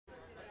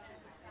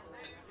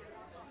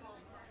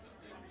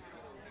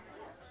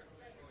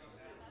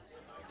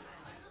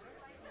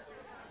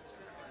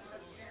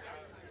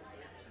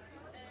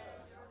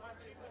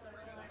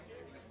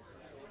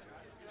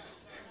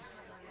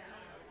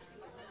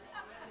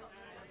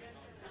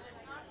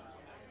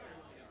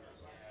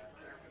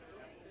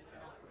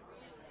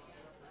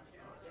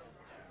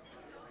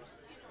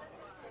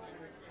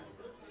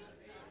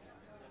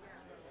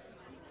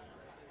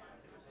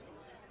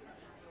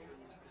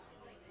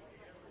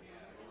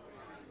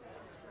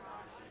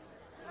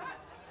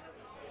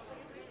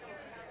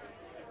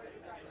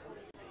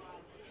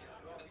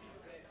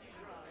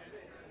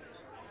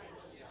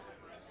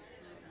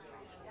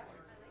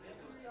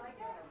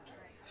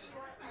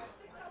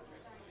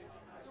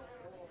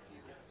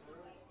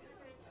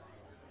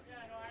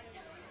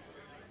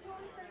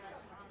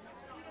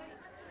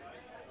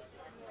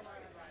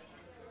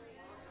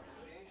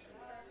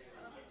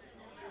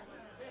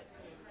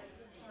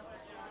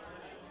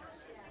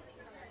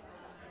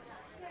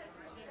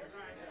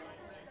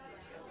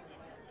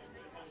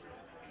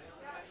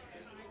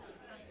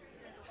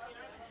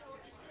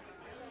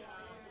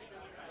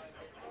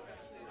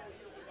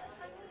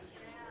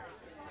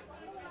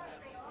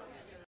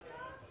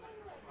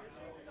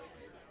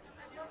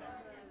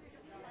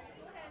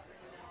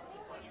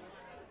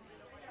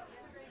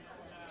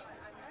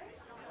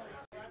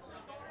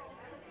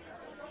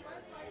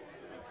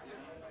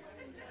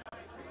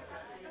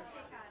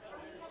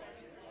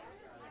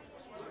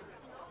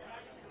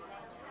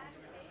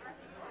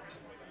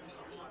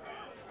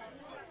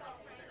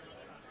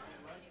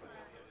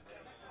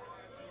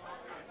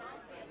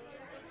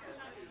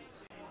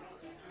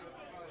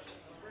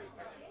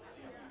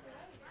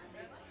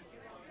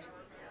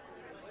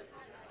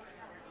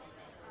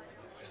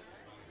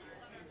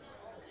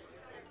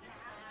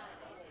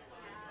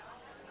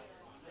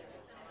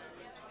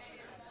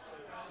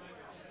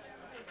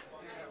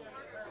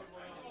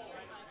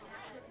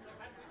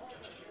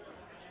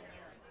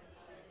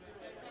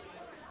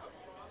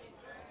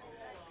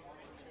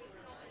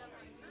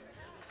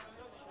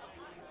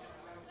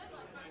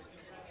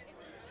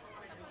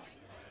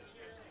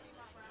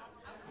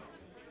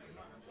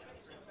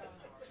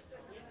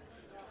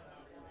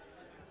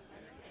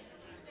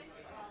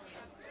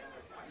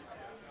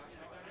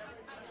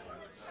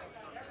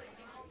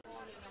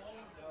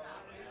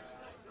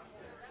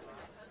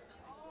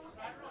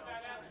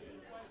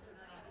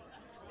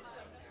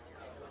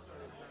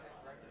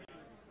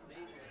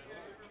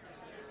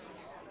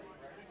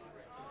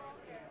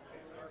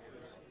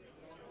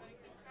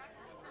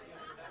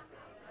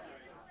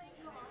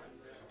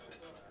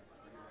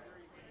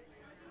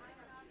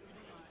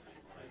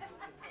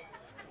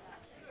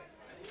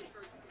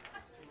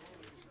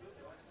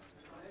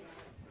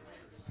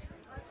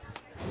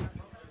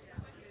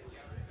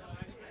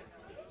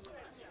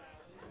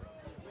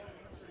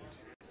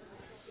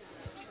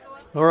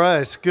All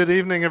right, good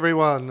evening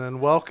everyone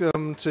and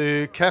welcome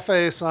to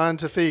Café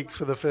Scientifique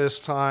for the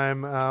first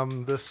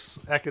time this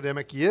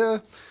academic year.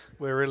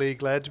 We're really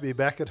glad to be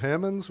back at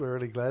Herman's. We're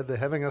really glad they're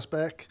having us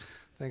back.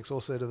 Thanks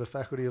also to the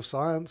Faculty of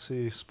Science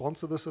who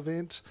sponsor this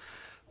event.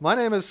 My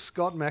name is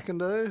Scott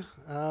McIndoe.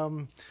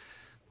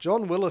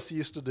 John Willis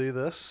used to do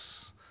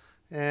this,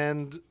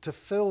 and to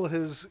fill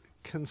his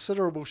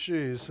considerable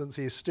shoes since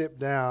he stepped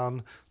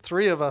down,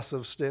 three of us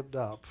have stepped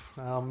up.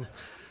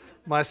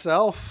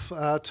 Myself,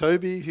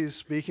 Toby, who's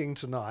speaking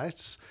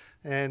tonight,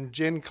 and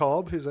Jen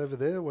Cobb, who's over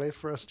there, wave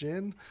for us,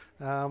 Jen,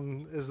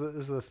 is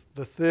the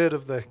third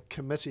of the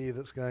committee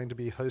that's going to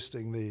be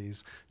hosting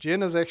these.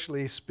 Jen is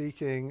actually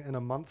speaking in a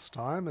month's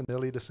time, in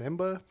early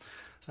December,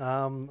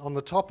 on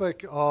the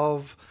topic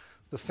of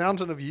the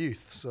Fountain of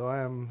Youth. So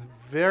I am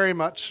very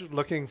much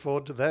looking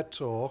forward to that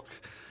talk,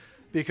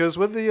 because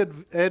with the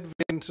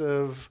advent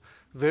of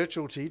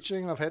virtual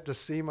teaching, I've had to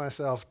see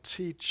myself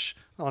teach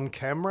on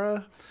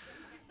camera.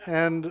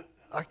 And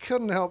I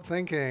couldn't help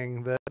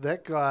thinking that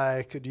that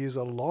guy could use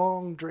a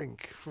long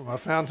drink from a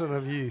fountain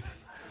of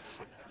youth.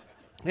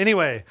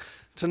 Anyway,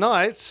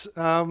 tonight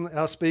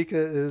our speaker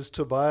is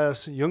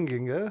Tobias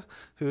Junginger,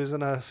 who is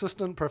an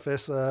assistant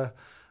professor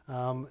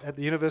at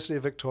the University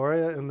of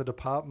Victoria in the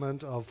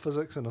Department of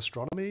Physics and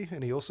Astronomy,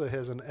 and he also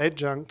has an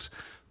adjunct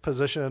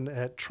position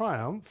at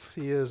Triumph.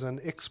 He is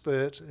an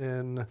expert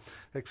in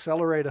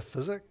accelerator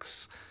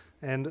physics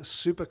and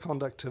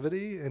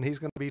superconductivity, and he's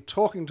going to be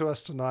talking to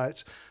us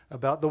tonight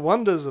about the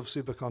wonders of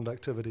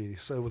superconductivity.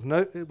 So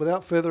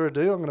without further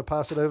ado, I'm going to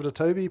pass it over to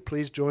Toby.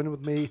 Please join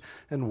with me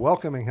in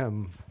welcoming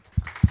him.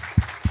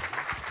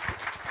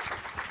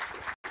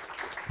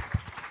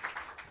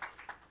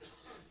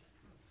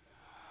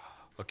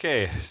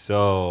 Okay,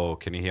 so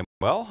can you hear me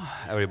well?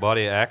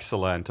 Everybody,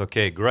 excellent.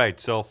 Okay, great.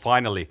 So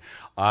finally,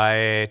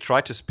 I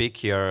tried to speak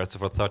here. It's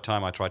for the third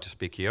time I tried to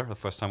speak here. The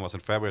first time was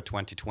in February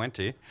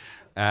 2020.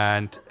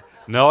 And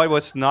no, it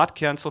was not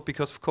cancelled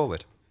because of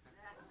COVID.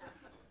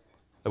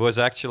 It was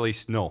actually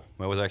snow.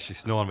 It was actually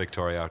snow in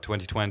Victoria,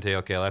 2020.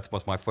 Okay, that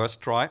was my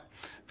first try,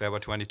 February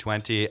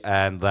 2020,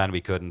 and then we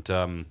couldn't,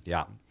 then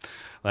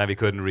we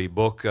couldn't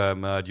rebook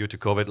due to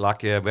COVID.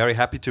 Lucky, very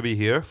happy to be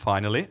here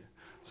finally.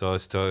 So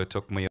it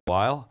took me a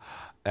while,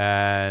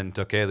 and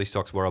okay, these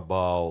talks were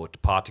about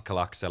particle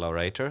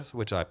accelerators,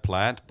 which I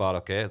planned, but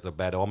okay, it's a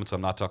bad omen, so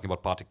I'm not talking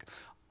about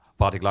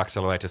particle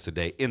accelerators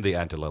today. In the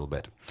end, a little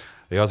bit.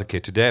 Okay,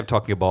 today I'm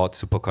talking about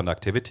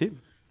superconductivity.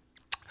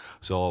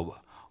 So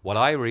what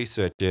I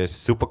research is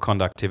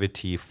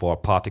superconductivity for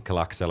particle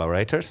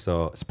accelerators.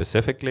 So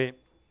specifically,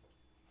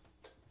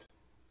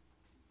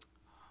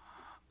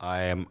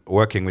 I am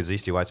working with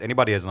these devices.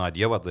 Anybody has an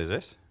idea what this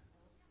is?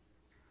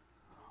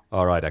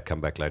 All right, I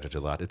come back later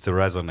to that. It's a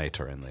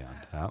resonator in the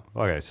end. Yeah?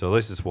 Okay, so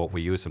this is what we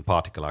use in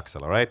particle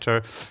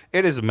accelerator.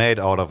 It is made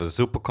out of a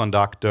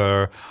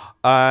superconductor,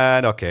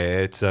 and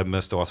okay, it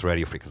stores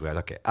radio frequency.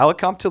 Okay, I'll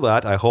come to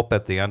that. I hope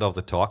at the end of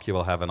the talk you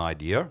will have an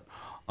idea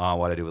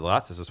what I do with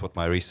that. This is what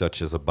my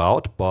research is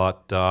about.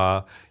 But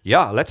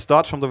yeah, let's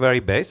start from the very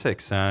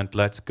basics, and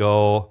let's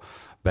go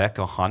back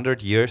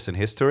 100 years in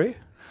history,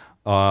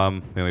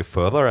 maybe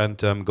further,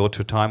 and go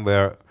to a time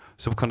where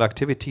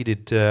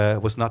superconductivity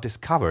was not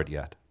discovered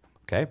yet.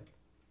 Okay.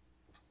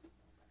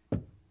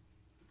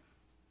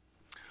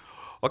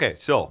 Okay,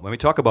 so when we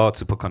talk about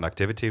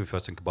superconductivity, we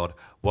first think about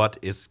what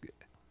is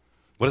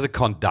a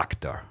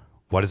conductor?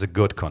 What is a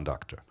good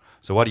conductor?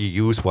 So what do you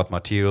use, what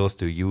materials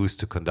do you use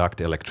to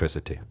conduct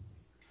electricity?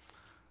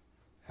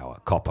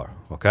 Copper,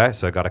 okay?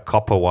 So I got a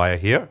copper wire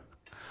here,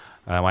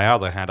 and on my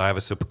other hand, I have a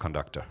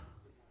superconductor.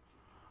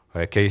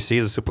 Okay, can you see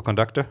the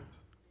superconductor?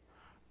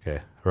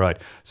 Okay, right.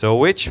 So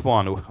which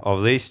one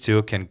of these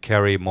two can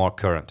carry more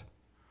current?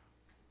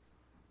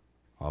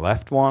 The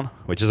left one,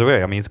 which is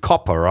it's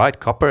copper, right?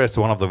 Copper is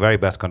one of the very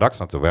best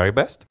conductors, not the very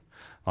best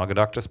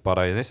conductors, but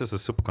this is a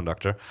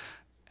superconductor.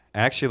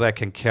 Actually, they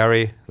can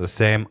carry the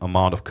same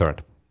amount of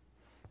current.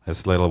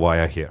 This little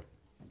wire here.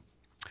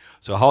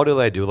 So how do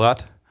they do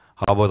that?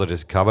 How was it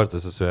discovered?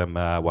 This is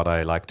what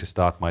I like to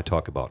start my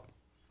talk about.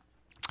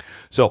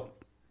 So,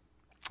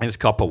 it's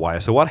copper wire.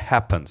 So what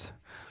happens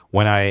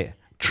when I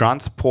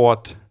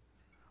transport,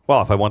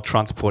 if I want to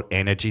transport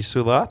energy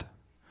through that,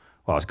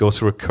 it goes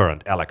through a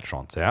current,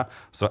 electrons, yeah?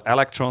 So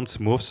electrons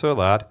move through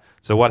that.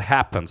 So what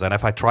happens? And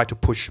if I try to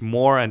push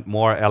more and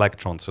more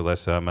electrons through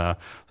this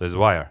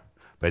wire,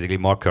 basically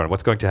more current,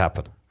 what's going to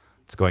happen?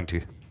 It's going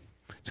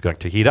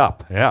to heat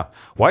up, yeah.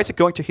 Why is it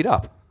going to heat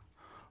up?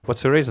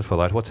 What's the reason for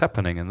that? What's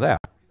happening in there?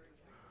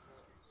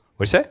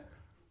 What do you say?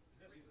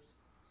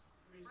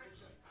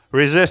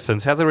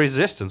 Resistance, has a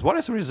resistance. What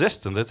is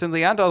resistance? It's in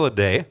the end of the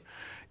day,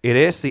 it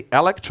is the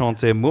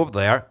electrons, they move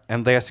there,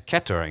 and they're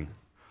scattering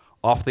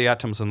off the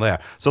atoms in there.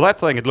 So that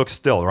thing, it looks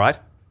still, right?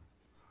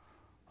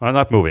 I'm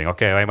not moving.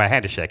 Okay, my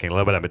hand is shaking a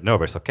little bit. I'm a bit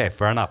nervous. Okay,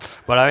 fair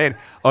enough. But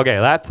okay,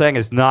 that thing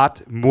is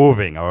not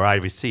moving, all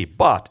right, we see.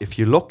 But if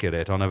you look at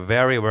it on a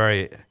very,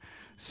 very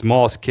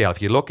small scale,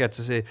 if you look at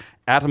the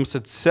atoms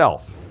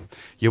itself,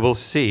 you will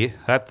see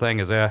that thing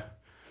is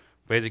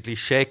basically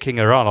shaking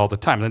around all the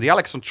time. Then the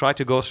electrons try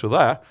to go through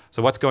there.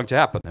 So what's going to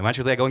happen?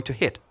 Eventually they're going to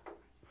hit.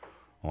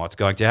 What's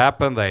going to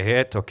happen? They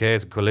hit. Okay,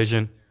 it's a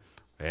collision.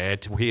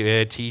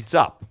 It heats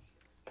up.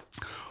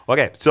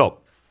 Okay, so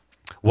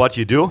what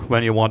you do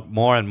when you want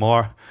more and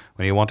more,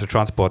 when you want to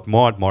transport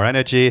more and more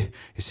energy,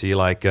 you see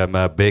like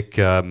a big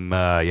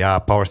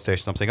power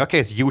station, something. Okay,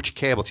 it's huge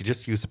cables. You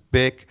just use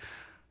big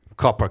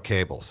copper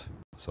cables.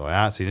 So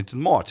so you need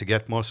more to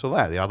get more through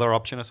there. The other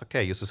option is,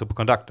 okay, use a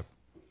superconductor.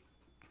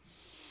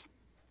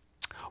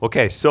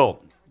 Okay,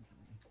 so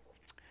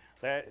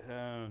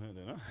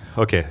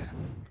okay,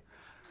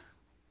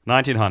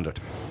 1900.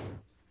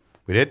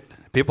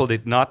 People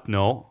did not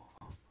know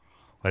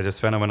why this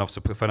phenomenon of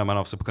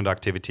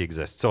superconductivity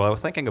exists. So I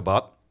was thinking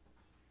about,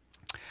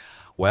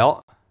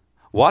 well,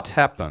 what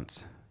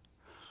happens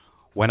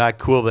when I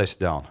cool this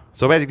down?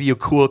 So basically, you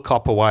cool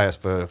copper wires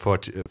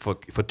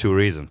for two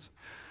reasons.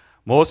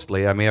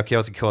 Mostly, I mean, okay,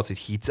 also because it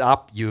heats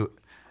up, you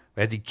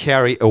basically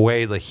carry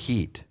away the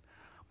heat.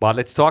 But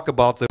let's talk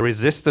about the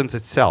resistance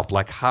itself,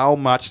 like how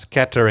much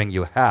scattering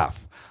you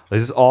have.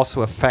 This is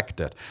also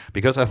affected,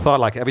 because I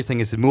thought like everything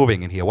is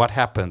moving in here. What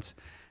happens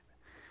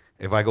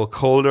if I go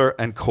colder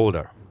and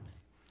colder?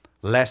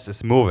 Less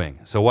is moving.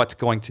 So what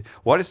do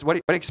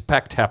you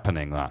expect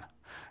happening then?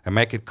 And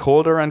make it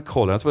colder and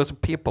colder. That's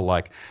what people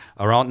like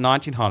around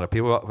 1900.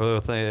 People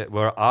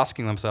were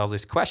asking themselves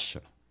this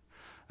question.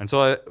 And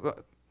so,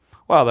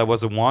 there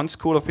was one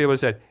school of people who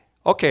said,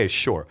 okay,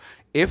 sure.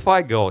 If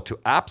I go to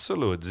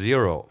absolute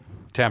zero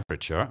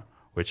temperature,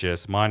 which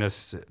is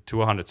minus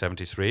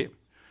 273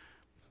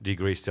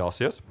 degrees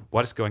Celsius,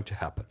 what is going to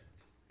happen?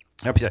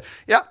 And said,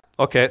 yeah,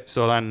 okay,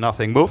 so then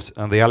nothing moves,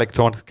 and the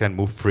electron can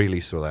move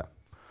freely through there.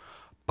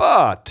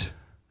 But,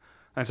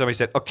 and somebody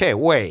said, okay,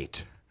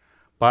 wait.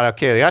 But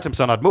okay, the atoms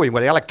are not moving,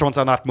 but the electrons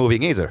are not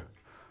moving either.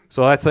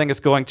 So that thing is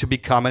going to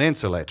become an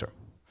insulator.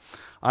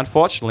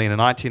 Unfortunately, in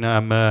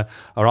the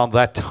around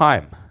that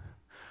time,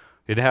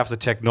 you didn't have the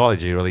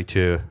technology really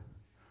to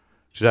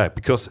that,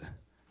 because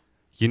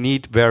you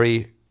need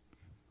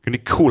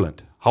coolant.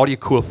 How do you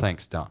cool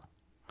things down?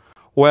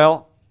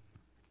 Well,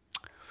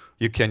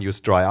 you can use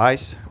dry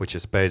ice, which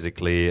is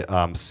basically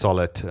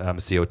solid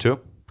CO2.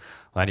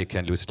 Then you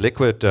can use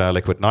liquid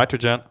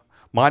nitrogen,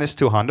 minus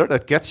 200.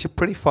 That gets you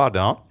pretty far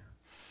down.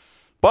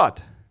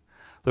 But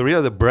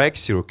the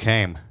breakthrough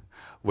came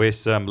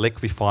with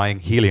liquefying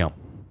helium.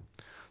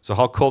 So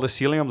how cold is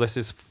helium? This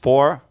is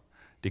 4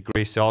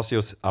 degrees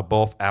Celsius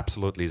above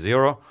absolutely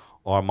zero,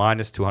 or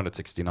minus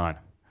 269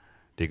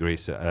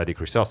 degrees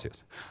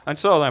Celsius. And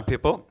so then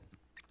people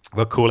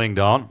were cooling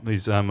down.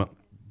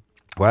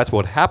 That's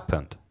what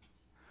happened.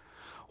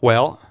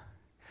 Well,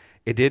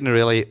 it didn't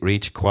really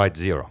reach quite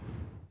zero.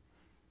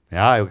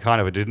 Yeah,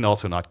 it didn't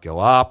also not go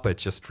up. It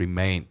just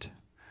remained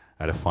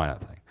at a finite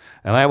thing.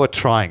 And they were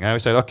trying. I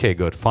said, okay,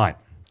 good, fine.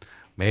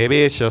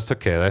 Maybe it's just,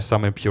 okay, there's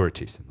some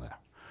impurities in there.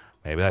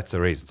 Maybe that's the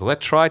reason. So they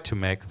tried to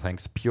make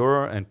things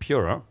purer and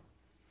purer.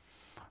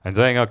 And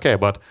saying, okay,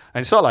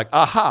 and so like,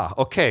 aha,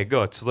 okay,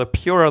 good. So the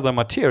purer the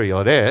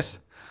material it is,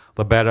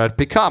 the better it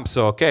becomes.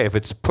 So, okay, if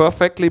it's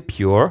perfectly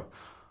pure,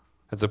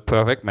 it's a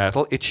perfect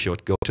metal, it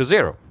should go to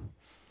zero.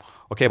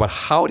 Okay, but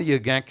how do you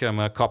get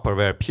copper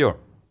very pure?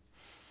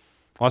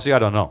 Honestly, I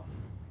don't know.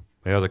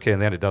 Because, okay, in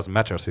the end, it doesn't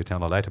matter, so you tell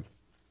me later.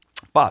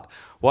 But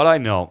what I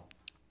know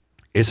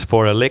is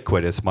for a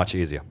liquid, it's much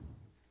easier.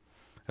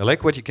 A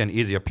liquid, you can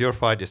easier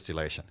purify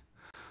distillation.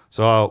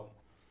 So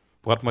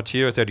what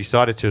materials they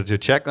decided to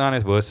check on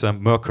it was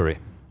mercury.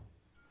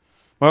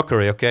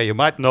 Mercury, okay, you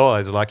might know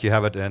it's like you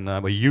have it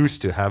in, we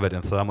used to have it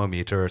in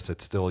thermometers.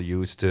 It's still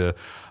used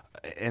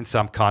in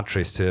some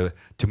countries to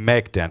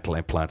make dental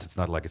implants. It's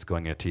not like it's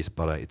going in your teeth,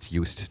 but it's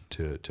used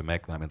to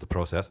make them in the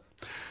process.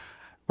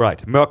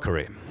 Right,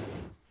 mercury.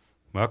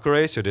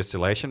 Mercury, so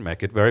distillation,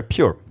 make it very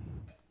pure.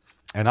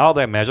 And now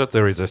they measured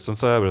the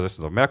resistance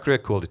of mercury,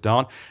 cooled it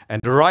down, and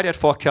right at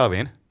 4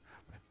 Kelvin,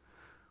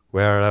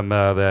 where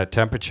the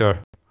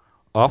temperature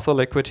of the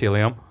liquid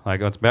helium,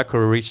 like once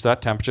mercury reached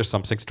that temperature,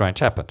 something strange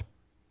happened.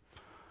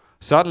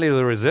 Suddenly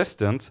the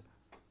resistance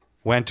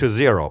went to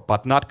zero,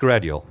 but not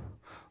gradual.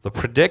 The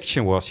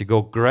prediction was you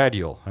go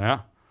gradual,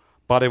 yeah?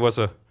 But it was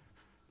a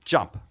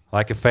jump,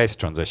 like a phase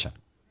transition.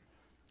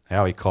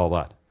 How we call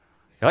that?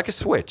 Like a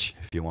switch,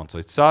 if you want. So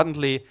it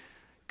suddenly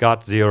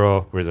got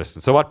zero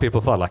resistance. So what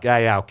people thought, like,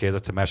 yeah, okay,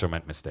 that's a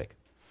measurement mistake.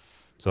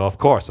 So of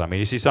course, I mean,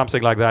 you see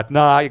something like that,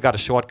 nah, you got a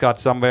shortcut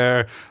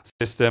somewhere,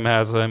 system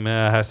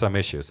has some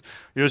issues.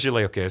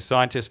 Usually, okay, as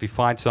scientists, we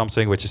find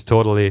something which is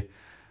totally,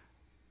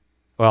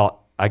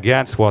 well,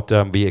 against what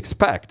we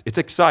expect. It's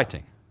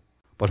exciting.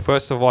 But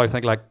first of all, you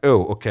think like,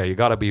 oh, okay, you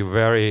got to be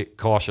very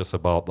cautious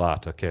about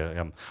that. Okay,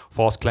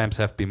 false claims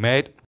have been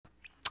made.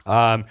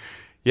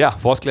 Yeah,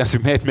 false claims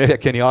have been made. Maybe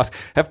can you ask,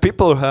 have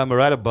people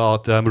read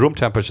about room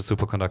temperature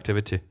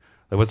superconductivity?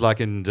 There was like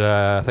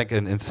I think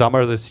in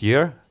summer this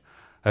year.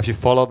 Have you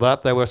followed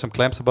that? There were some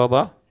claims about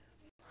that.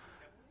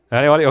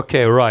 Anybody?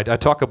 Okay, right. I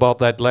talk about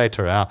that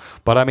later.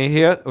 But I mean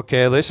here,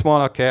 okay, this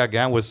one, okay,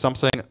 again was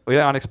something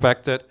really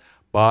unexpected,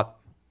 but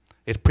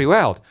it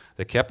prevailed.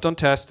 They kept on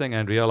testing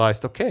and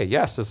realized, okay,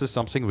 yes, this is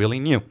something really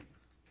new.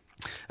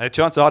 And it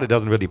turns out it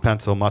doesn't really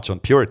depend so much on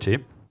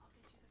purity.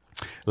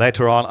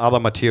 Later on, other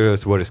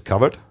materials were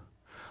discovered.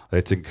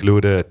 It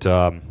included,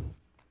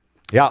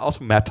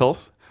 also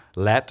metals.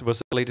 Lead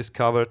was early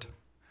discovered.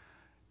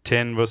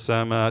 Tin is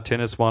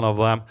one of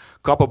them.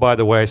 Copper, by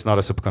the way, is not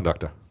a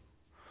superconductor.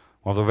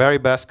 One of the very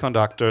best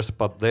conductors,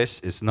 but this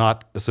is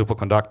not a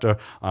superconductor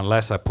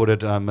unless I put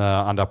it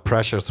under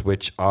pressures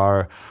which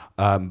are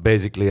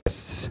basically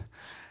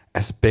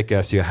as big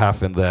as you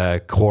have in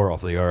the core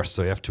of the Earth.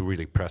 So you have to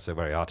really press it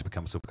very hard to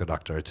become a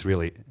superconductor. It's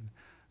really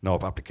no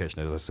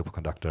application as a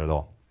superconductor at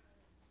all.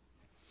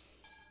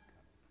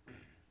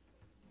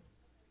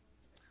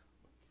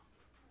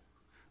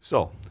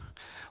 So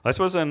this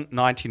was in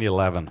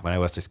 1911 when it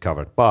was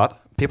discovered,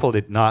 but people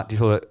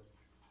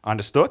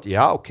understood,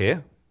 yeah, okay,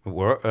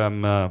 were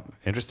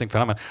interesting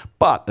phenomenon,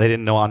 but they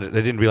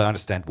didn't really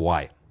understand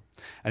why.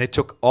 And it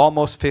took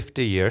almost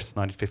 50 years,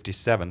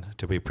 1957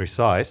 to be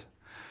precise,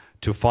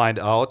 to find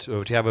out,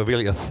 to have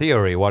a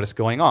theory what is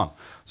going on.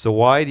 So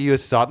why do you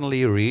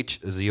suddenly reach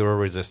zero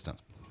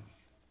resistance?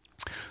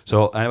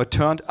 So, and it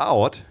turned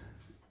out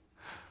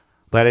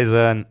that is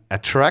an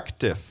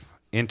attractive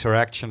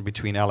interaction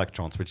between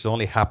electrons, which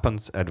only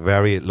happens at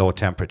very low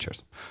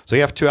temperatures. So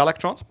you have two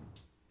electrons,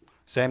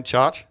 same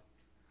charge.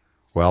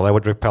 Well, they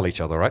would repel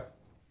each other, right?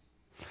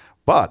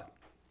 But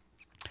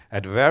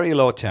at very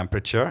low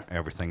temperature,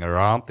 everything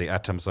around, the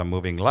atoms are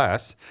moving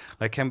less,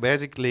 they can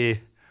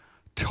basically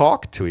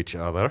talk to each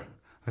other.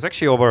 It's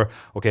actually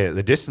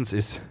the distance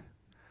is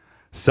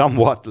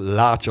somewhat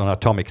large on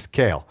atomic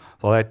scale.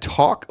 So they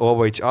talk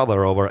over each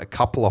other over a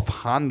couple of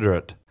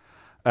hundred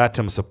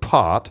atoms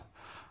apart,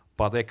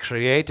 but they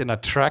create an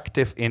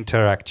attractive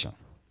interaction.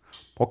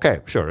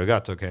 Okay, sure,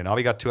 now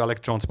we got two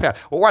electrons paired.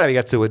 Well, why do we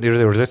get to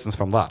the resistance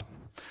from that?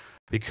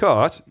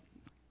 Because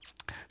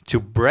to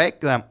break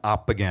them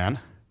up again,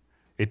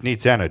 it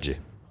needs energy.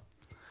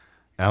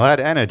 And that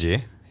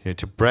energy,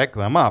 to break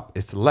them up,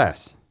 is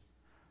less.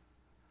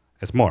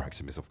 It's more,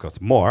 of course,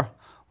 more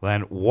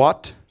than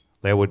what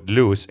they would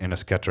lose in a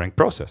scattering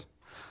process.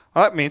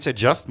 Well, that means they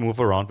just move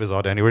around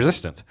without any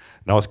resistance.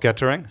 No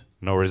scattering,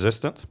 no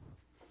resistance,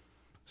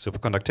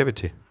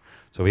 superconductivity.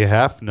 So we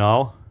have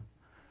now,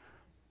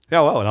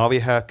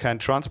 can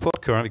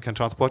transport current, we can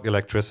transport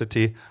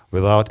electricity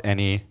without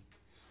any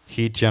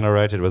heat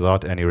generated,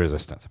 without any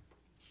resistance.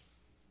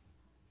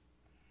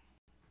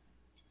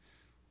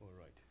 All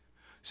right.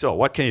 So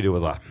what can you do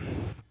with that?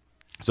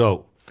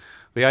 So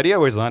the idea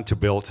was then to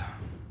build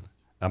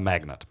a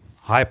magnet,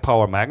 high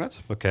power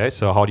magnets. Okay,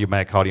 so how do you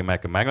make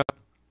a magnet?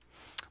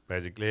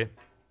 Basically,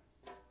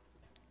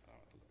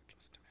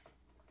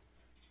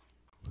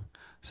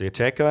 so you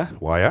take a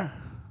wire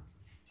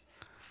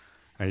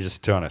and you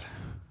just turn it,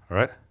 all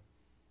right,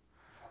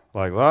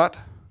 like that,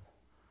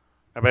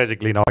 and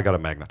basically now I got a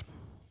magnet.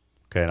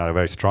 Okay, not a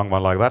very strong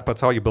one like that, but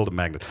it's how you build a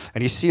magnet.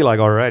 And you see like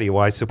already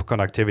why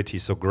superconductivity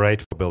is so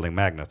great for building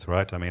magnets,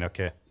 right? I mean,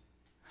 okay.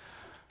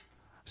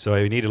 So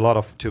you need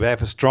to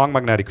have a strong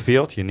magnetic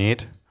field, you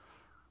need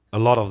a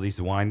lot of these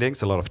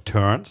windings, a lot of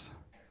turns,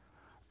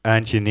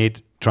 and you need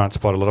to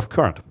transport a lot of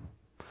current.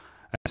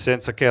 And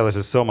since, this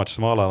is so much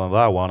smaller than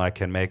that one, I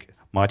can make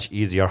much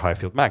easier high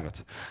field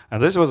magnets.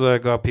 And this was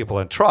what people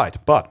had tried,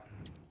 but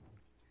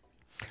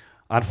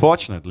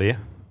unfortunately,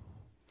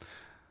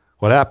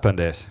 what happened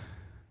is,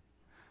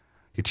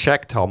 you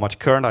checked how much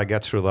current I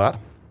get through that,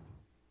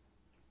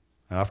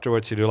 and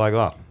afterwards you do like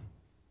that.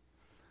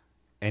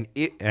 And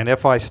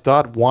if I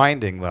start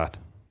winding that,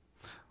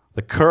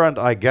 the current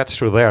I get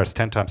through there is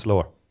 10 times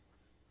lower.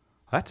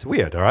 That's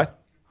weird, all right?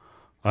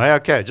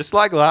 Okay, just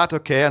like that,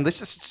 okay, and this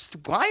is just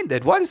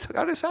winded. What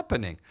is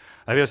happening?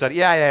 And people said,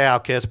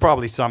 okay, it's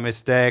probably some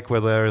mistake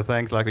with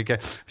things like we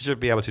should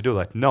be able to do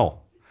that. No,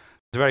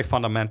 it's very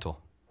fundamental.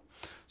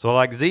 So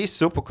like these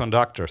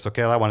superconductors,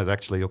 okay, that one is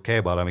actually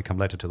okay, but let me come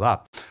later to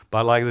that.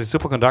 But like the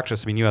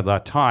superconductors we knew at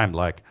that time,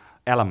 like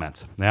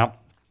elements, yeah,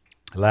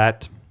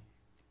 lead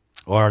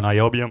or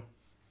niobium.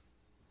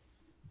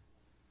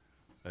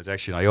 It's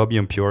actually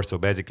niobium pure, so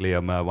basically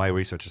my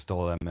research is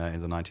still in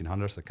the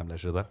 1900s. I come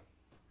later to that.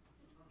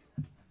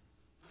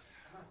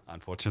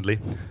 Unfortunately.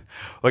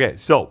 Okay,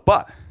 so,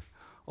 but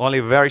only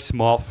a very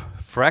small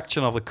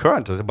fraction of the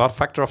current, is about a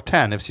factor of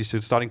 10 if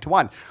you're starting to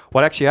wind.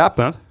 What actually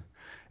happened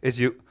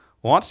is you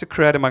want to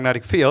create a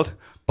magnetic field,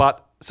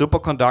 but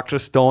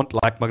superconductors don't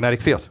like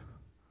magnetic fields.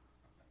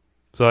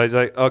 So it's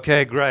like,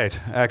 okay, great,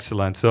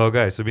 excellent. So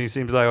it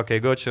seems like, okay,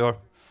 good, sure.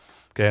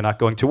 Okay, not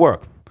going to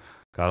work.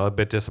 Got a little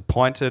bit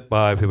disappointed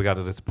by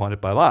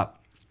that.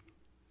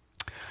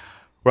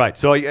 Right,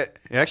 so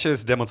actually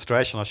this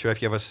demonstration, I'll show you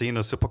if you've ever seen a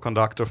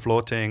superconductor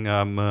floating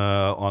or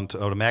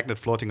a magnet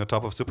floating on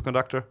top of a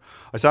superconductor.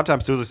 I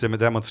sometimes do this in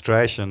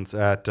demonstrations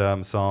at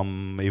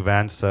some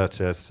events such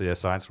as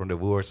Science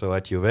Rendezvous or so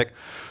at UVic.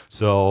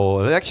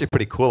 So they're actually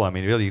pretty cool. I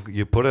mean, really,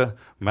 you put a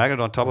magnet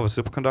on top of a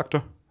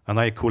superconductor and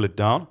then you cool it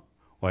down.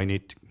 Well, and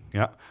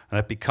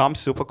it becomes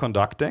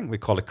superconducting. We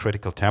call it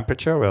critical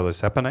temperature where this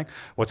is happening.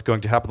 What's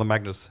going to happen? The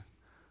magnet is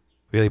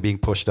really being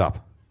pushed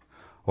up.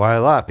 Why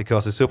that?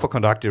 Because the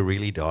superconductor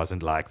really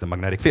doesn't like the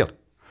magnetic field.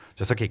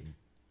 Just, okay,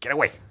 get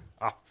away.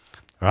 Ah.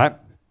 Right?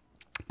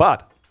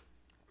 But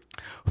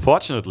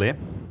fortunately,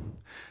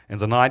 in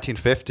the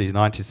 1950s,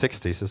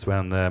 1960s is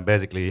when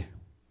basically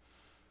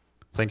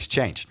things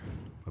changed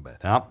a bit.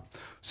 Yeah?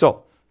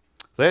 So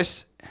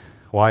this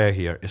wire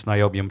here is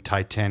niobium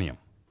titanium.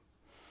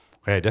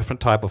 Okay, a different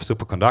type of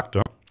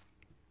superconductor.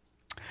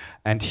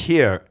 And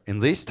here, in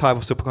these type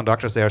of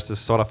superconductors, there's this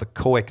sort of a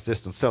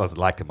coexistence, still as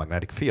like a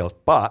magnetic field,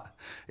 but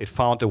it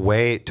found a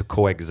way to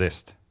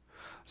coexist.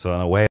 So in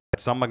a way,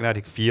 some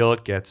magnetic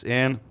field gets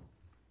in,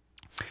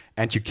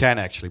 and you can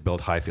actually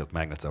build high field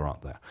magnets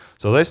around there.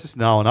 So this is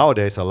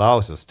nowadays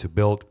allows us to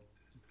build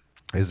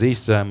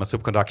these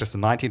superconductors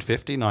in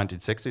 1950,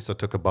 1960, so it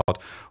took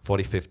about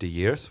 40, 50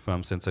 years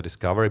since the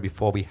discovery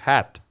before we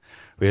had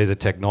really the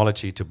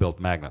technology to build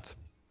magnets,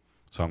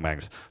 strong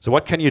magnets. So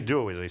what can you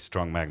do with these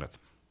strong magnets?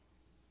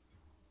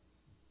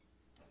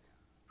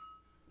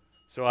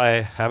 So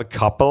I have a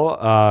couple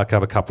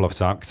of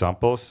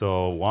examples.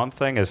 So one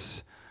thing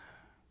is,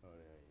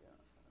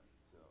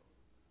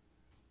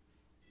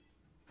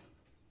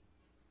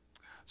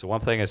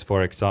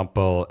 for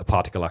example, a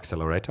particle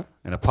accelerator.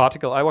 In a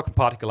particle, I work on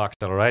particle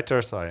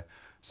accelerators.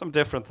 Some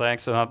different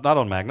things, so not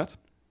on magnets.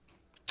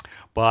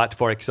 But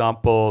for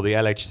example, the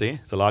LHC,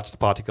 it's the largest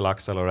particle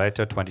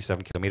accelerator,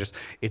 27 kilometers.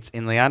 It's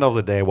in the end of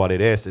the day what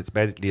it is. It's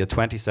basically a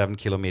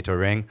 27-kilometer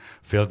ring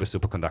filled with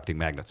superconducting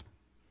magnets.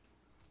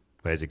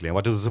 Basically, and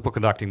what do the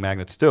superconducting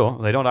magnets do?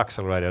 They don't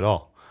accelerate at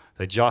all.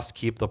 They just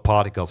keep the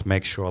particles,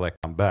 make sure they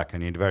come back.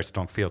 And you need very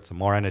strong fields. The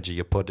more energy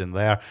you put in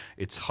there,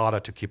 it's harder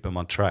to keep them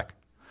on track.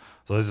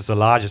 So this is the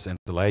largest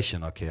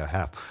installation, I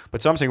have.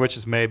 But something which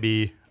is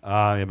maybe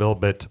a little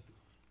bit,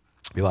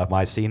 you might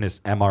have seen, is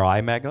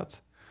MRI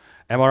magnets.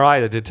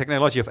 MRI, the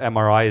technology of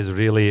MRI is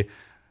really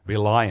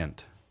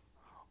reliant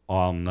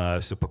on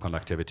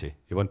superconductivity.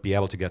 You won't be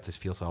able to get these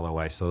fields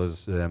otherwise. So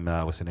this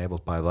was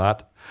enabled by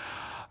that.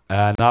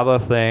 Another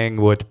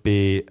thing would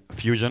be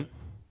fusion.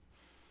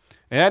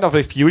 In the end of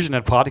the fusion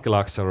and particle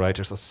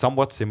accelerators are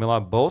somewhat similar.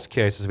 In both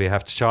cases, we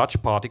have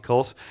charged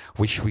particles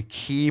which we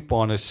keep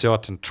on a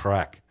certain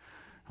track.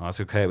 That's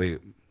okay.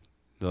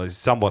 It's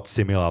somewhat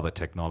similar the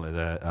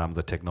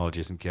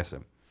technologies in case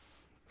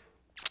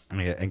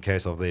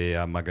of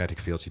the magnetic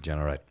fields you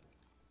generate.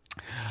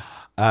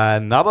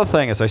 Another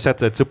thing, as I said,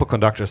 that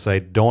superconductors they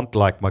don't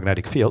like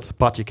magnetic fields,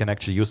 but you can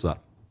actually use that.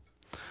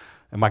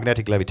 A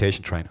magnetic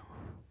levitation train.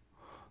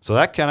 So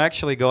that can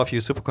actually go, if you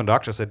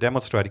superconductors that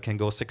demonstrate it can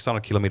go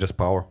 600 kilometers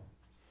per hour.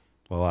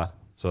 Well,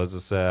 so this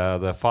is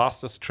the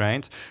fastest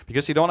trains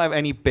because you don't have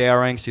any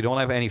bearings, you don't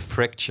have any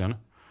friction.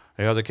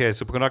 Because, okay,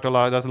 superconductor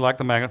doesn't like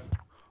the magnet,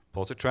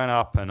 pulls the train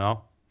up, and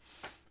now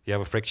you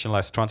have a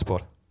frictionless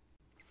transport.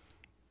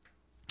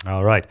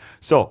 All right,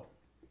 so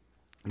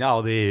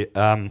now the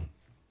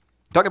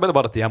talking a bit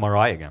about the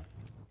MRI again.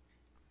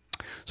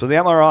 So the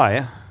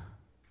MRI,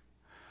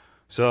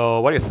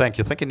 so what do you think?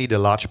 You think you need a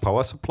large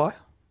power supply?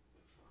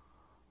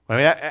 I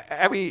mean,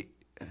 every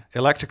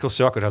electrical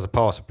circuit has a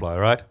power supply,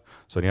 right?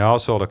 So in your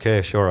household,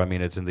 okay, sure, I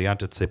mean, it's in the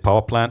end, it's a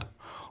power plant,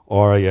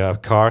 or you have a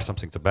car,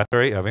 something's a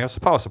battery, I mean, it's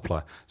a power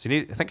supply. So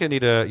I think you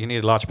need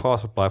a large power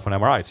supply for an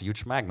MRI. It's a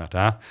huge magnet,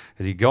 huh?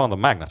 As you go on the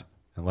magnet,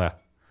 and there.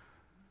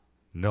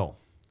 No,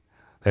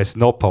 there's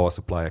no power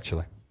supply,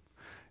 actually.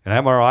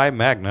 An MRI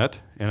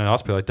magnet in an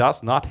hospital, it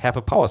does not have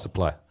a power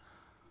supply.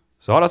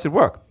 So how does it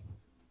work?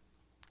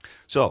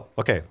 So,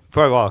 okay,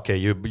 very well,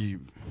 okay,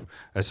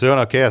 as soon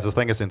as the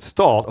thing is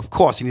installed, of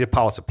course you need a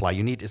power supply.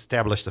 You need to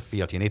establish the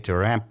field. You need to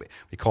ramp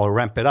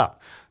it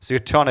up. So you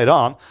turn it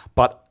on,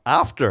 but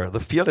after the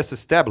field is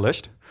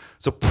established,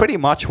 so pretty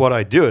much what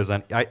I do is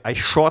I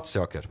short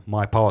circuit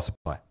my power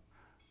supply.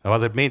 What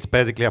that means,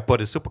 basically, I put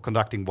a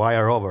superconducting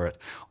wire over it.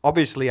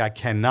 Obviously, I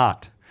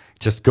cannot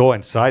just go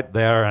inside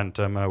there and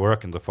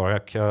work in the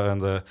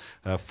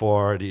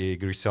 4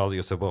 degrees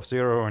Celsius above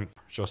zero and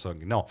show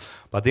something. No.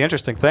 But the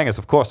interesting thing is,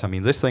 of course, I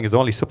mean, this thing is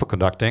only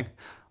superconducting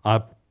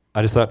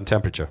at a certain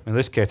temperature. In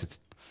this case, it's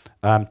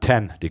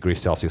 10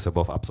 degrees Celsius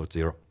above absolute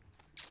zero.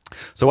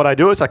 So what I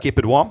do is I keep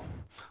it warm.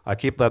 I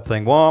keep that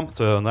thing warm.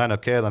 So then,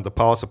 okay, then the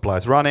power supply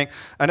is running.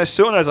 And as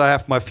soon as I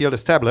have my field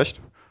established,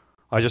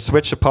 I just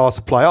switch the power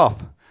supply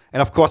off.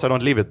 And of course, I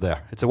don't leave it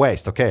there. It's a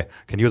waste. Okay,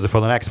 can use it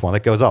for the next one.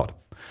 That goes out.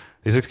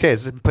 In this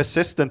case, it's in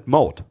persistent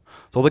mode.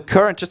 So the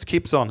current just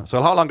keeps on.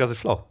 So how long does it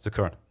flow, the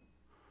current?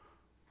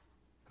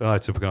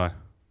 It's superconducting.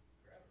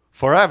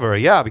 Forever,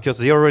 yeah, because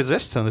zero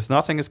resistance,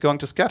 nothing is going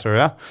to scatter,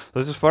 yeah?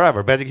 This is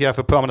forever. Basically, you have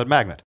a permanent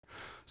magnet.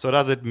 So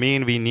does it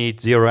mean we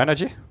need zero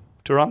energy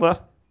to run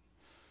that?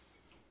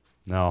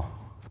 No,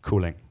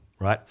 cooling,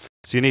 right?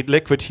 So you need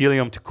liquid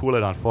helium to cool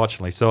it,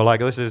 unfortunately. So like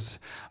this is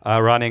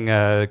running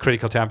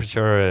critical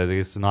temperature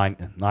is 10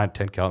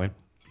 Kelvin.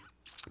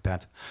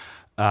 Depends.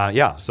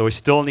 Yeah, so we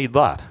still need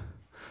that.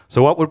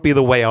 So what would be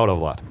the way out of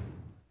that?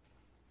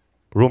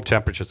 Room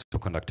temperature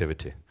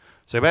superconductivity.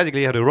 So basically,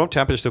 you have the room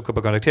temperature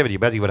superconductivity. You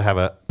basically would have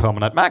a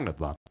permanent magnet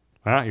then.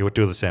 You would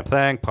do the same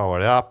thing, power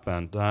it up,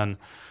 and then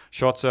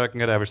short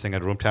circuit everything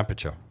at room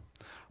temperature.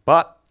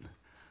 But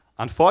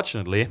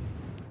unfortunately,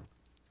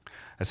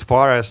 As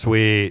far as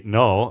we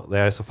know,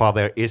 so far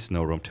there is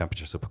no room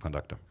temperature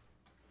superconductor.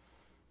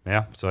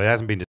 Yeah, so it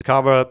hasn't been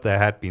discovered. There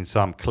had been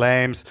some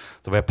claims,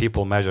 so where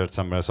people measured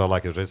some sort of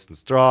like a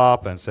resistance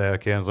drop and say,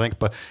 okay, and zinc.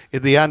 But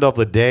at the end of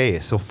the day,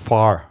 so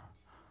far,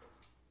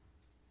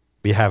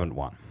 we haven't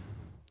won.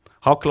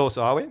 How close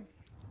are we?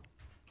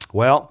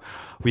 Well,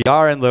 we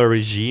are in the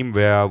regime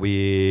where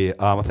we,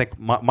 I think,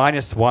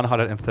 minus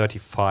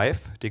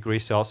 135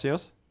 degrees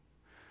Celsius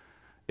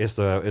is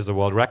the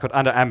world record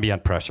under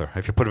ambient pressure.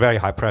 If you put very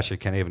high pressure, you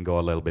can even go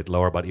a little bit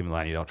lower, but even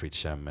then you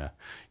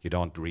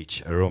don't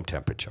reach a room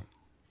temperature.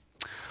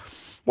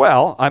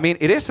 Well, I mean,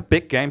 it is a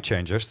big game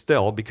changer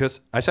still,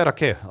 because I said,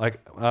 okay, like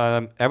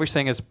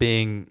everything is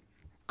being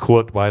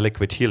cooled by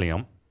liquid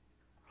helium.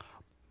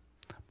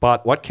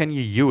 But what can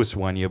you use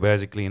when you're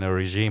basically in a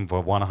regime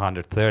for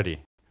 130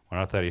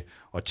 or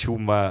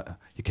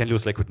you can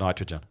use liquid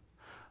nitrogen.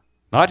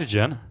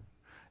 Nitrogen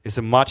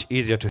is much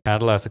easier to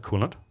handle as a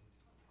coolant.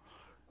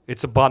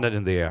 It's abundant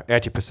in the air,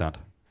 80%.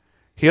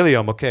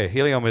 Helium, okay,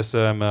 helium is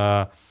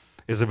a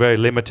very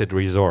limited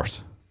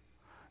resource.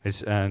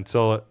 And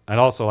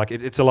also like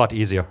it's a lot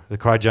easier. The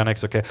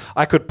cryogenics, okay.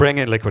 I could bring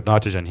in liquid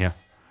nitrogen here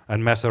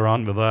and mess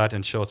around with that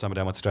and show some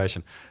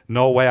demonstration.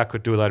 No way I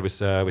could do that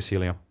with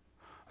helium.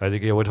 I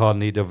think you would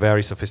need a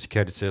very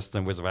sophisticated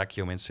system with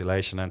vacuum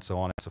insulation and so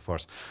on and so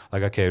forth.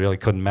 Like, okay, really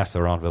couldn't mess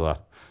around with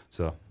that.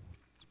 So,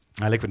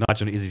 liquid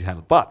nitrogen is easy to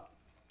handle. But,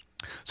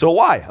 so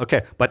why?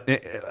 Okay, but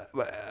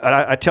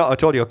I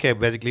told you, okay,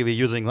 basically we're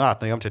using that,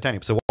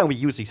 titanium. So why don't we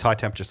use these high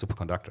temperature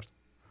superconductors?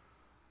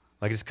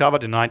 Like it's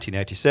covered in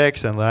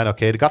 1986, and then,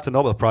 okay, it got the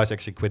Nobel Prize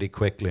actually pretty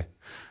quickly.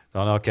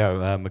 Okay,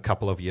 a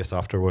couple of years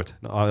afterward.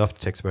 It often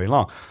takes very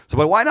long. So,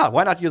 but why not?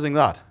 Why not using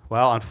that?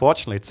 Well,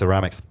 unfortunately, it's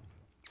ceramics.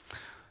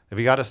 If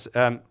you got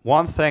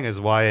one thing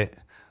is why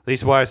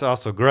these wires are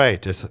so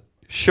great is,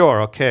 sure,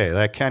 okay,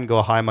 they can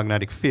go high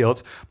magnetic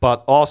fields,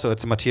 but also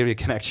it's a material you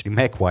can actually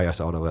make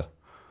wires out of it.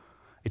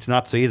 It's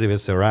not so easy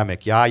with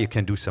ceramic. Yeah, you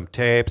can do some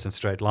tapes and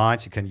straight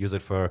lines. You can use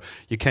it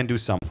you can do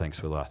some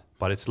things with that,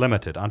 but it's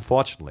limited,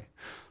 unfortunately.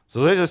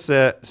 So this is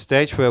a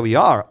stage where we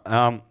are.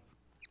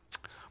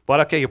 But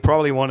okay, you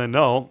probably want to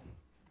know,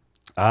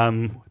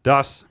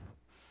 does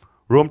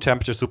room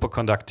temperature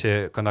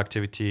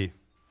superconductivity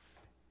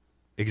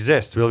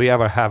exist? Will we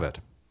ever have it?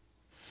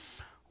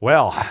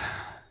 Well,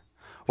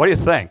 what do you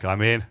think? I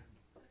mean,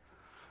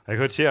 I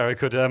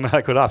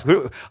could ask,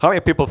 how many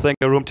people think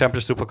a room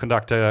temperature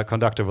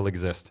superconductor will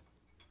exist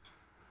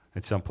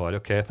at some point?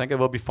 Okay, I think it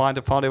will be found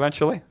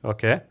eventually.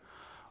 Okay,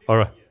 all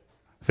right,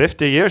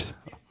 50 years,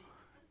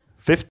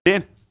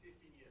 15,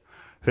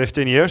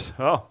 15 years.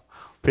 Oh,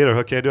 Peter.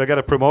 Okay, do I get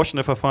a promotion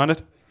if I find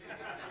it?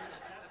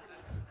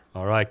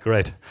 All right,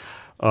 great.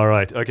 All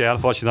right. Okay,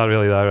 unfortunately, not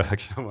really that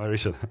actually. I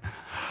should.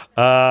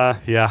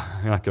 Yeah,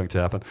 not going to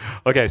happen.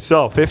 Okay,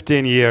 so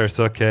 15 years.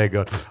 Okay,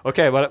 good.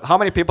 Okay, but how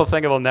many people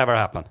think it will never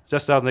happen?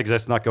 Just doesn't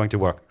exist, not going to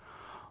work.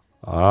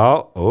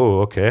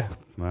 Okay.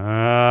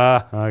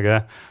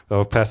 Okay.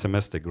 A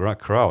pessimistic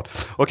crowd.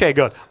 Okay,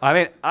 good. I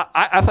mean,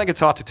 I think it's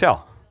hard to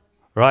tell.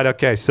 Right,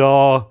 okay,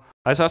 so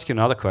let's ask you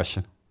another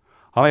question.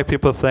 How many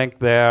people think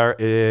there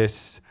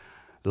is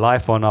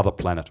life on another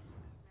planet?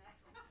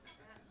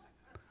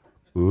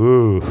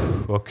 Ooh,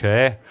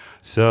 okay.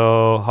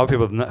 So how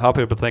people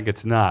think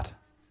it's not?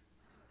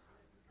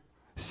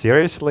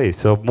 Seriously?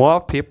 So more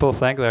people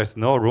think there's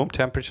no room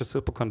temperature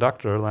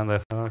superconductor than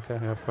they. Okay,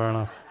 yeah, fair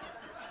enough.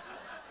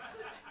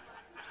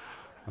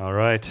 All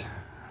right.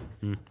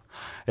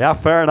 Yeah,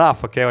 fair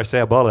enough. Okay, I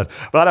say about it.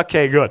 But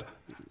okay, good.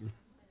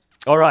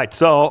 All right.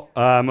 So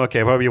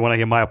okay, whatever you want to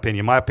hear my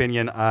opinion. My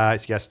opinion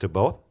is yes to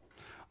both.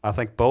 I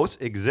think both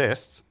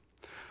exists.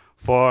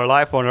 For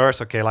life on Earth,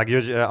 okay, like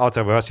usually, out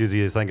of Earth,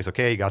 usually the thing is,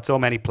 okay, you got so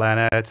many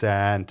planets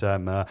and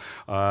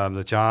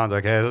the chance,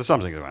 okay, there's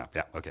something around.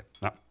 Yeah, okay.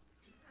 No.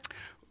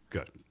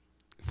 Good.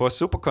 For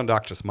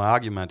superconductors, my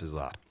argument is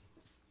that.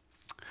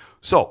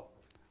 So,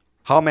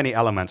 how many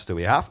elements do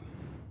we have?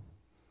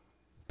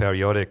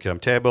 Periodic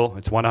table,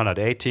 it's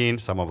 118,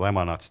 some of them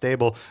are not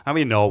stable, and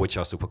we know which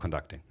are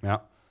superconducting. Yeah.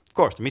 Of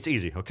course, I mean, it's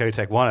easy. Okay, you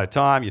take one at a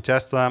time, you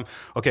test them.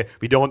 Okay,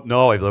 we don't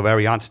know if the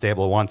very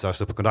unstable ones are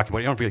superconducting, but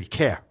you don't really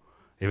care.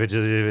 If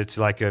it's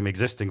like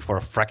existing for a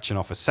fraction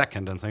of a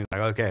second and things like,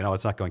 okay, no,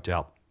 it's not going to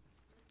help.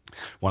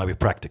 Want to be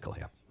practical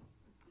here.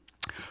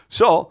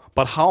 So,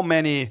 but how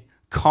many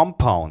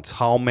compounds,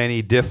 how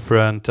many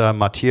different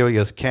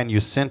materials can you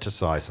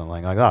synthesize,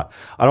 something like that?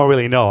 I don't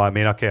really know. I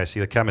mean, okay, I see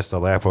the chemist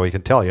over there, probably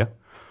can tell you.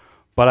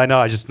 But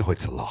I just know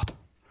it's a lot.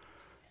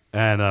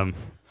 And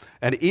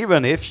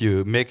even if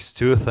you mix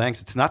two things,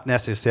 it's not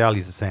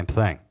necessarily the same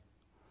thing.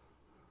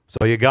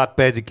 So you got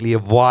basically a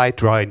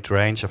wide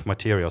range of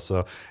materials.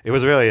 So it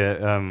was really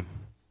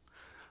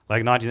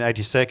like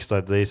 1986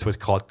 that this was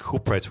called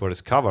cuprates were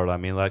discovered. I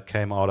mean, that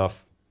came out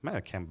of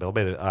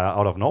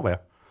out of nowhere.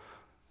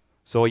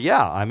 So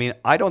yeah, I mean,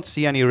 I don't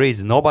see any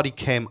reason. Nobody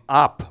came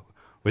up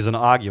with an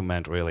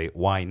argument really.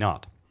 Why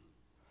not?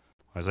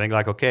 I was saying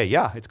like, okay,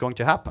 yeah, it's going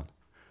to happen.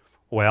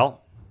 Well,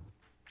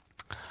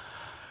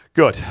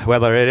 Good.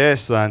 Whether it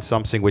is then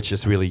something which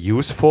is really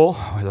useful,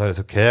 whether it's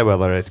okay,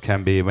 whether it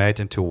can be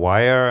made into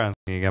wire, and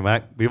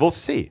we will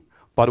see.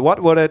 But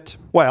what would it?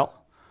 Well,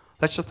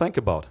 let's just think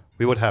about it.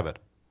 We would have it.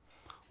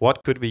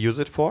 What could we use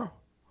it for?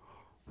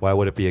 Why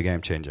would it be a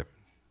game changer?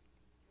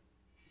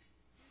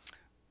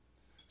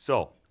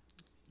 So,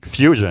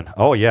 fusion.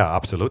 Oh yeah,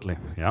 absolutely.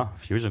 Yeah,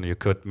 fusion. You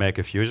could make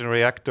a fusion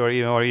reactor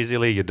more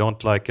easily. You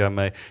don't like you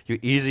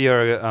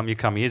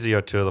come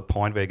easier to the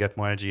point where you get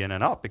more energy in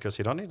and out because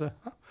you don't need the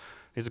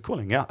needs the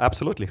cooling. Yeah,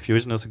 absolutely.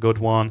 Fusion is a good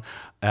one.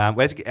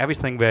 Basically,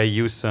 everything where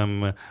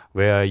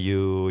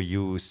you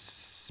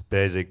use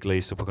basically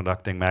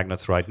superconducting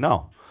magnets right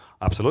now.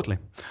 Absolutely.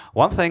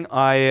 One thing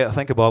I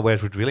think about where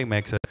it would really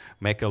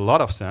make a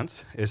lot of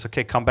sense is,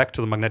 okay, come back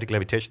to the magnetic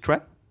levitation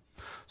train.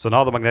 So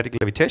now the magnetic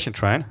levitation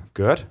train,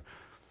 good.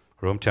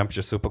 Room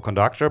temperature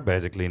superconductor,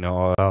 basically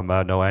no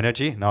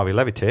energy. Now we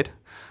levitate.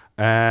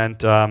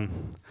 And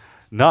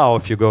now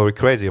if you go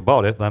crazy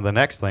about it, then the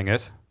next thing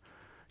is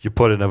you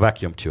put in a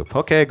vacuum tube.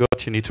 Okay,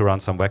 good, you need to run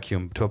some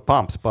vacuum tube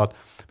pumps. But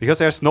because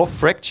there's no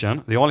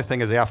friction, the only thing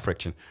is air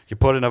friction. You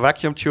put in a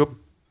vacuum tube,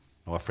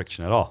 no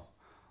friction at all.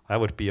 That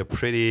would be a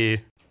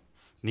pretty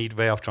neat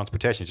way of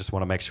transportation. You just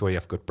want to make sure you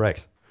have good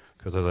brakes.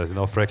 Because there's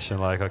no friction,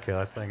 like, okay,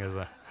 that thing is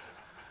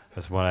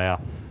that's what I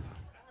am.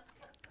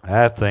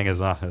 That thing is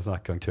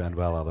not going to end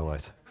well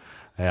otherwise.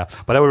 Yeah,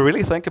 but I would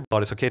really think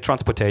about it. Okay,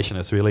 transportation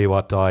is really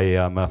what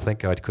I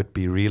think it could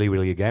be really,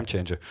 really a game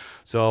changer.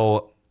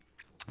 So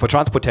for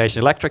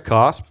transportation, electric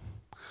cars,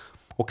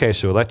 okay,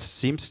 so that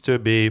seems to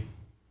be,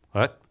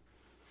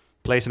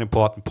 plays an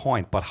important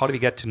point. But how do we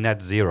get to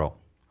net zero?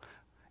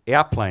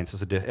 Airplanes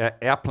is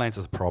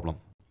a problem.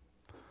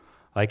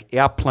 Like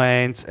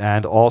airplanes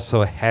and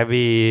also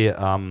heavy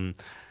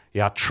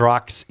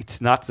trucks,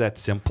 it's not that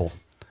simple.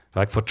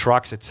 Like for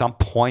trucks, at some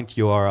point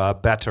your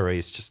battery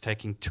is just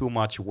taking too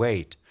much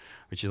weight,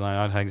 which is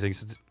not having.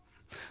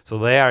 So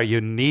there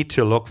you need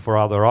to look for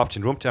other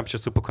options. Room temperature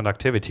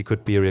superconductivity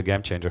could be a real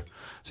game changer.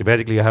 So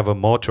basically you have a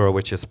motor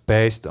which is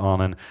based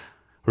on a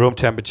room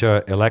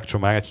temperature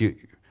electromagnet.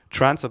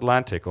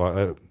 Transatlantic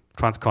or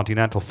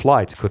transcontinental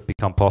flights could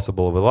become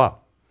possible with that.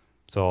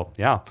 So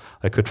yeah,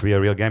 that could be a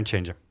real game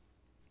changer.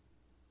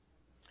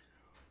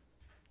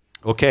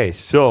 Okay,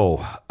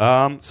 so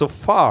so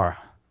far,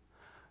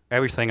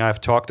 everything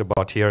I've talked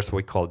about here is what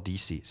we call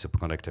DC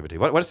superconductivity.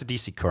 What is the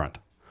DC current?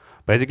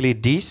 Basically,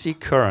 DC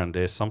current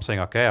is something,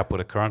 okay, I put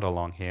a current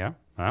along here,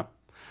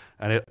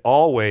 and it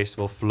always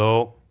will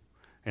flow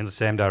in the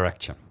same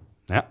direction.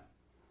 Yeah.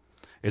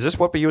 Is this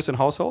what we use in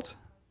households?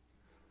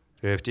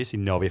 Do we have DC?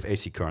 No, we have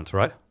AC currents,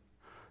 right?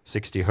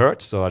 60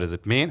 hertz, so what does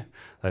it mean?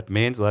 That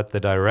means that the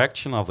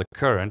direction of the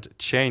current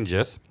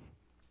changes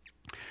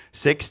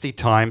 60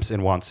 times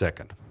in 1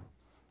 second.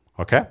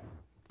 Okay?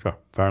 Sure,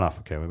 fair enough.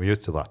 Okay, we're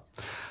used to that.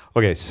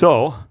 Okay,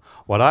 so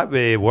what I'll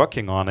be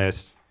working on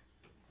is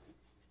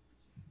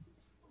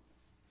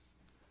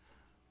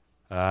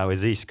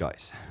with these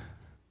guys.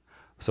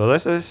 So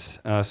this is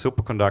a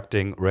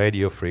superconducting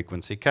radio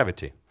frequency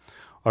cavity.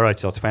 All right,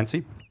 so it's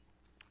fancy,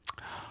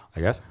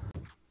 I guess.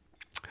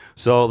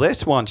 So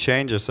this one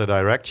changes the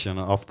direction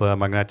of the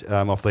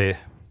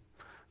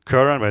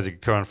current. Basically,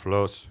 current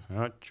flows.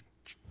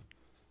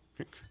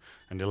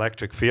 And the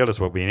electric field is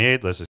what we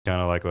need. This is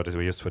kind of like what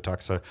we use for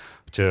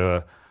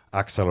to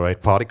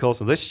accelerate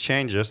particles. And this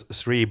changes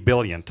 3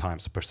 billion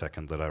times per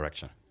second the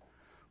direction.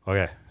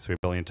 Okay, 3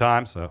 billion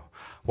times. So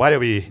why do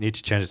we need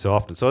to change it so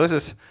often? So this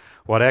is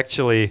what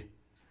actually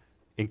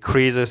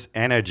increases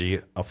energy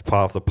of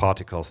part of the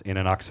particles in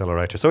an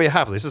accelerator. So we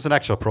have this is an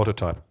actual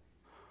prototype.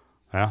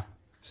 Yeah.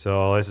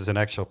 So this is an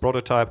actual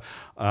prototype,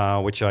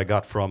 which I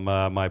got from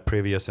my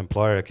previous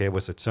employer. Okay,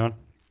 was at CERN,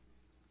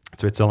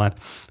 Switzerland,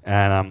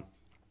 and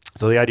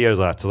so the idea is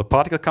that so the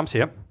particle comes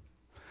here,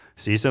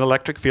 sees an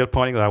electric field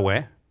pointing that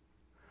way.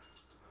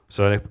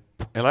 So the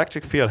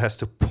electric field has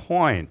to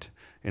point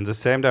in the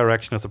same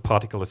direction as the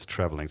particle is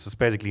traveling. So it's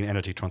basically an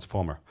energy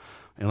transformer.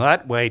 In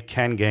that way, it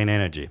can gain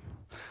energy.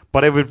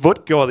 But if it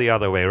would go the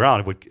other way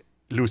around, it would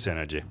lose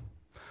energy.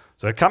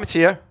 So it comes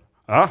here.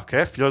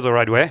 Okay, feels the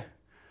right way.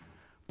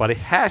 But it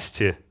has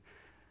to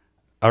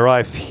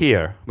arrive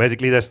here.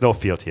 Basically, there's no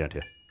field here and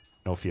here.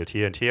 No field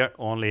here and here,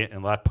 only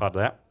in that part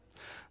there.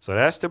 So it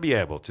has to be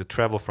able to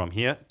travel from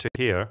here to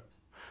here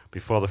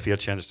before the field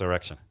changes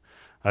direction.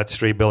 That's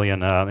 3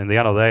 billion. In the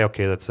end of the day,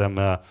 okay, that's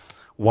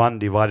 1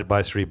 divided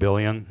by 3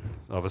 billion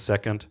of a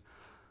second.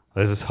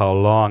 This is how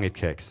long it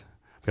takes.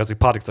 Because the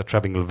particles are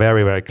traveling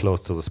very, very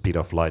close to the speed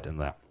of light in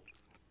there.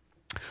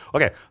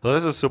 Okay, so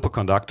this is a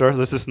superconductor.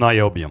 This is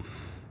niobium.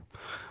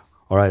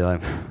 All right,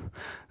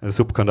 a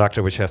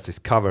superconductor which has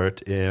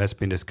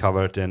been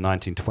discovered in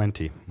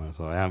 1920.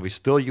 So, and we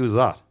still use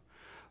that.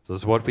 So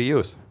this is what we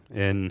use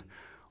in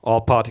all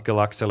particle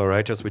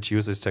accelerators which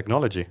use this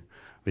technology.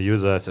 We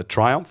use it as a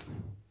Triumph,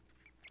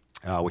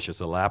 which is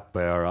a lab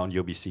around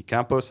UBC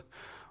campus.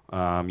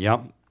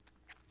 Yeah,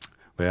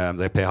 where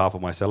they pay half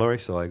of my salary,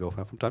 so I go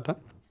from time to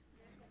time.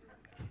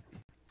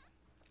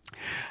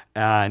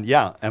 And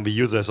yeah, and we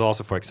use this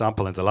also, for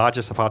example, in the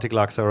largest particle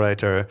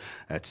accelerator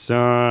at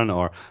CERN,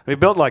 or we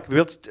built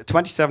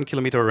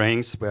 27-kilometer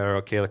rings where,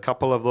 okay, a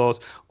couple of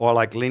those, or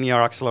like linear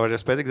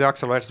accelerators, basically the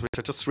accelerators which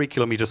are just 3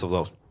 kilometers of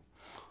those,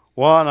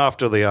 one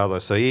after the other.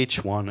 So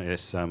each one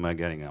is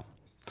getting up.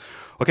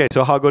 Okay,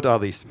 so how good are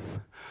these?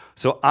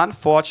 So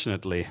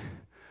unfortunately,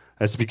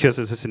 it's because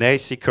this is an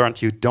AC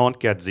current, you don't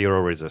get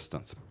zero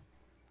resistance.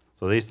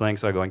 So these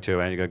things are going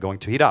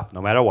to heat up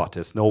no matter what.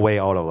 There's no way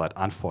out of that,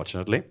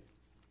 unfortunately.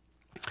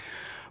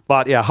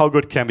 But yeah, how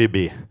good can we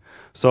be?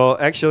 So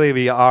actually,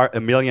 we are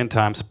 1,000,000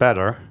 times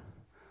better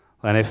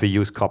than if we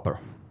use copper.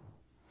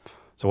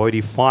 So what we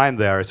define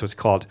there is what's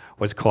called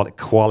a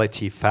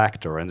quality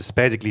factor, and this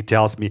basically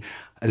tells me,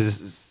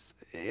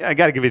 I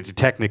got to give it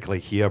technically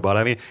here, but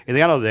I mean, in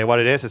the end of the day, what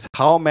it is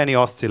how many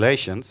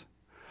oscillations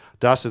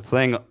does the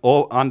thing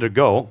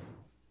undergo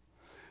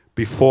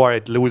before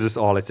it loses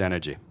all its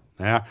energy.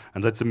 Yeah,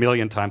 and that's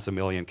 1,000,000 times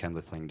 1,000,000 can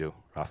the thing do,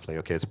 roughly.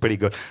 Okay, it's pretty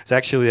good. It's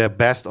actually the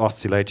best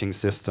oscillating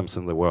systems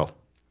in the world.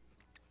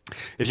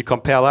 If you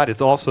compare that,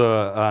 it's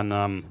also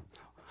an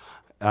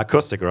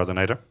acoustic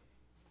resonator.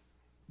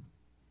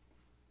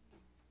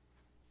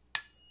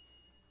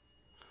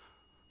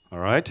 All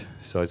right,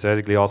 so it's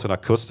basically also an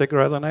acoustic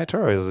resonator,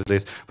 or at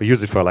least we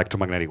use it for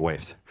electromagnetic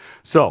waves.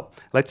 So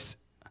let's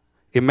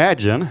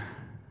imagine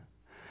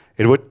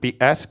it would be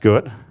as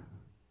good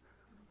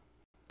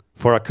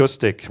for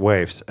acoustic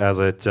waves as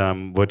it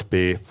would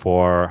be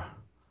for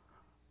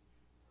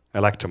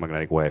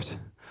electromagnetic waves.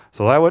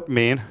 So that would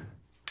mean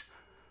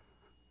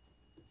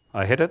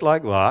I hit it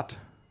like that,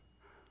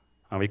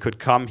 and we could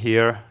come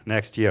here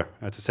next year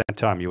at the same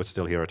time, you would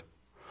still hear it.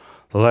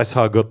 So that's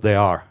how good they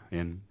are.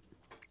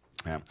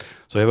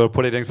 So you will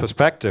put it in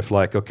perspective,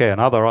 like, okay,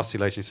 another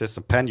oscillation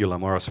system,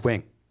 pendulum or a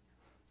swing.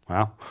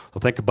 Wow. So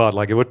think about,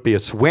 like, it would be a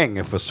swing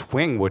if a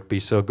swing would be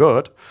so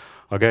good.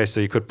 Okay, so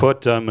you could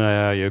put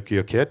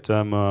your kid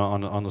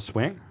on the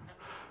swing.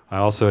 I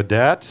also a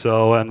dad.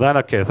 So, and then,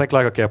 okay, think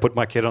like, okay, I put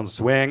my kid on the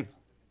swing.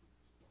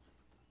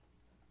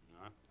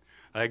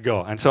 There you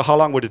go. And so how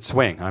long would it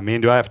swing? I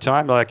mean, do I have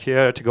time, like,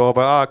 here to go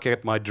over,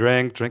 get my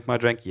drink, drink my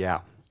drink? Yeah.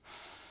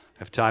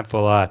 I have time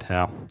for that,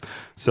 yeah.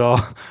 So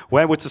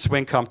when would the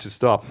swing come to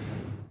stop?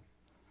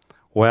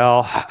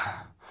 Well,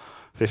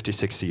 50,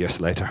 60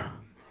 years later.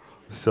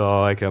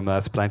 So like,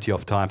 that's plenty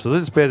of time. So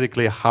this is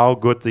basically how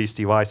good these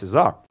devices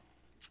are.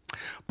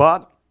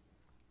 But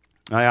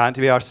and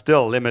we are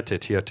still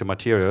limited here to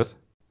materials,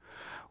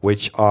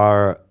 which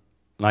are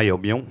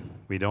niobium.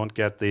 We don't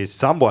get these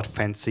somewhat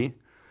fancy.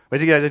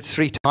 Basically, it's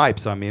 3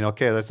 types. I mean,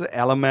 okay, that's the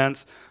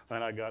elements.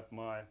 Then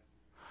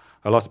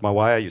I lost my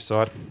wire. You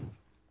saw it.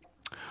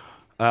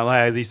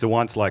 These are the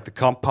ones like the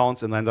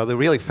compounds, and then the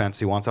really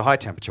fancy ones, the high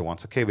temperature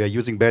ones. Okay, we are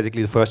using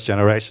basically the first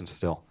generation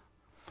still.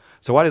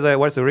 So what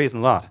is the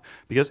reason that?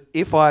 Because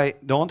if I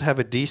don't have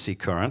a DC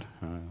current,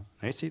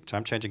 AC,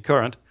 time-changing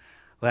current,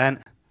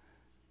 then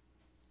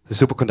the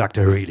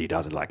superconductor really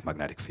doesn't like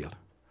magnetic field.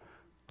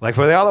 Like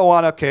for the other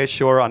one, okay,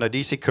 sure, under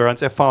DC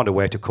currents, they found a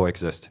way to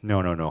coexist. No.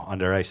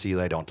 Under AC,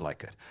 they don't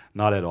like it.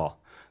 Not at all.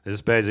 This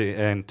is basically,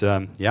 and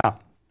yeah,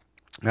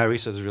 my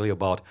research is really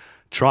about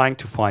trying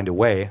to find a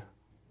way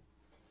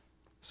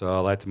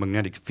so that the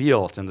magnetic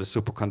fields and the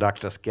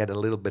superconductors get a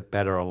little bit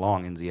better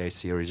along in the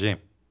AC regime.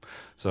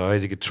 So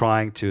basically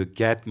trying to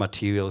get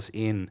materials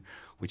in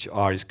which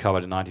are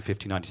discovered in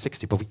 1950,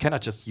 1960, but we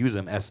cannot just use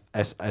them as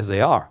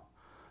they are.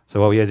 So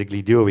what we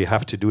basically do, we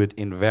have to do it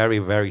in very,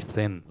 very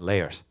thin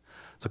layers.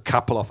 So a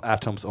couple of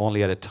atoms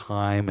only at a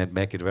time and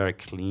make it very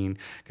clean,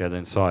 get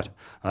inside.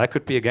 And that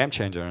could be a game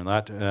changer in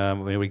that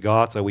in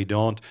regards that we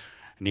don't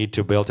need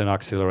to build an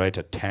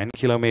accelerator 10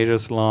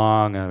 kilometers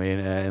long. I mean,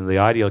 in the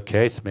ideal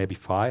case, maybe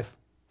 5.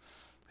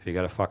 If you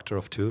get a factor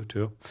of 2,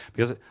 too.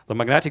 Because the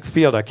magnetic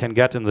field I can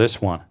get in this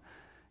one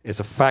is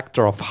a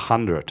factor of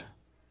 100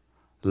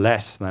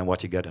 less than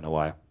what you get in a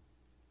wire.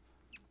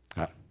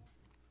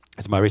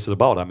 It's my research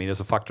about. I mean,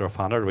 it's a factor of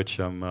 100, which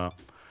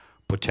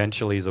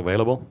potentially is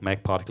available.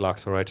 Make particle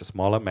accelerator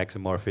smaller, makes it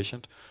more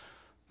efficient.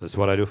 This is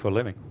what I do for a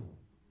living.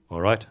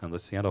 All right, and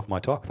that's the end of my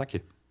talk. Thank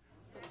you.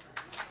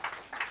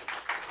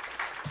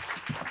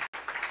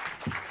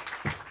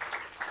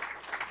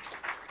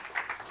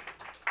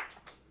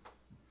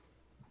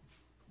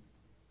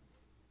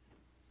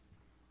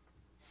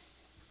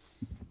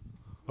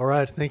 All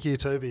right, thank you,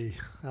 Toby.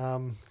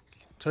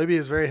 Toby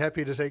is very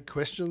happy to take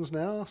questions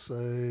now,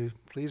 so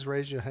please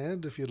raise your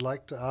hand if you'd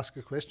like to ask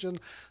a question.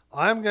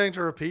 I'm going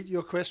to repeat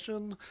your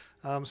question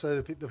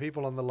so the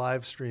people on the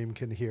live stream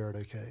can hear it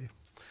okay.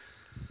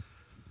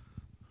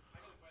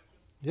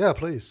 Yeah,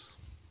 please.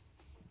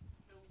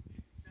 So it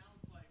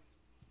sounds like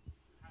if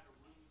you had a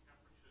room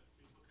temperature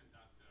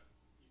superconductor,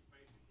 you've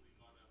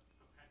basically got a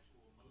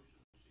perpetual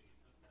motion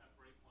machine. Doesn't that break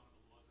one of the laws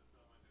of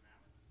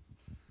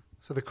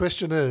thermodynamics? So the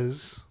question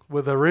is,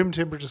 with a room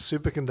temperature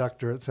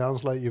superconductor, it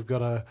sounds like you've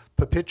got a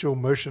perpetual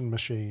motion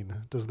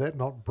machine. Does that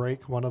not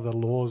break one of the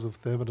laws of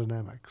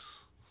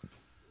thermodynamics?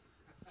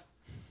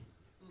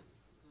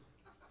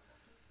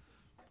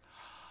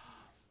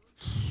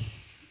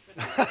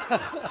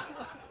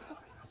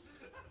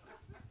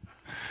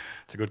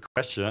 It's a good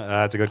question.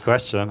 It's a good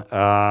question.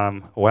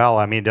 Well,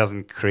 I mean, it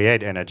doesn't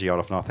create energy out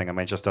of nothing. I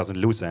mean, it just doesn't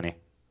lose any.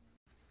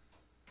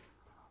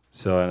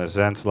 So in a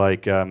sense,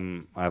 like,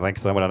 I think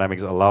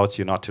thermodynamics allows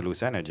you not to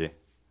lose energy.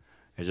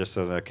 It just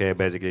says, okay,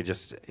 basically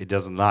just, it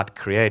does not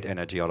create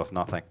energy out of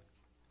nothing.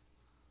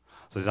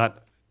 So it's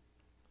not,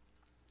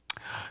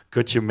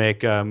 could you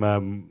make, you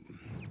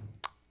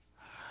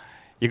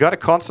got a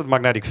constant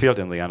magnetic field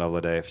in the end of the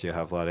day if you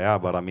have that, yeah,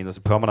 but I mean, this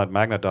permanent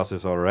magnet does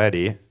this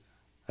already.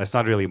 There's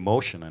not really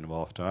motion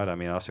involved, right? I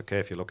mean, that's okay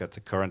if you look at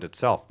the current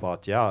itself,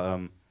 but yeah,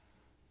 you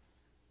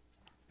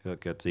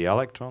look at the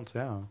electrons,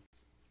 yeah.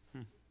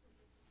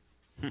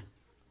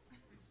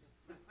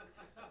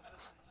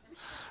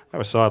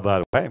 Never saw it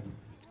that way.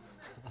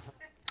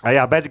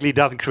 Yeah, basically it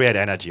doesn't create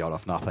energy out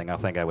of nothing. I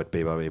think I would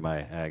be probably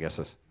my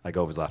guesses. I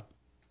go with that.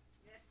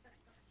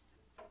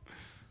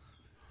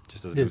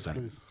 Just as Yes, loose end.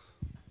 please.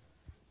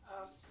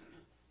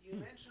 You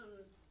mentioned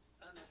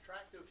an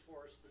attractive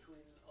force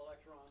between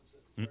electrons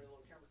at very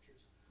low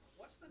temperatures.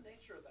 What's the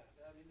nature of that?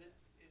 I mean, it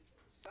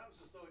sounds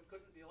as though it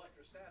couldn't be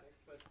electrostatic,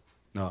 but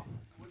No. it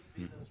wouldn't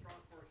be the strong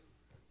force,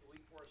 the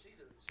weak force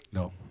either. It seems.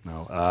 No,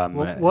 no.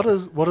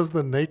 What is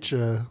the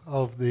nature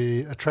of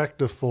the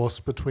attractive force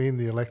between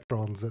the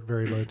electrons at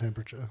very low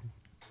temperature?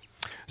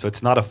 So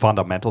it's not a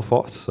fundamental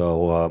force.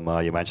 So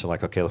you mentioned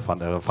like, okay, the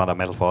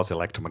fundamental force,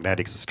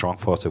 electromagnetics, a strong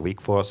force, a weak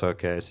force.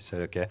 Okay, as you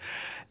said, okay.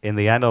 In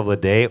the end of the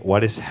day,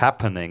 what is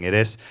happening? It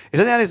is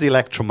the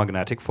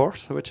electromagnetic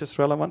force, which is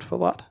relevant for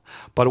that.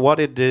 But what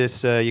it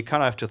is, you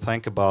kind of have to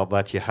think about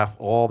that. You have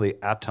all the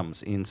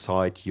atoms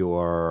inside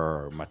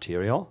your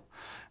material,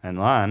 and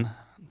then,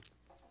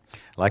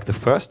 like the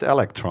first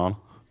electron,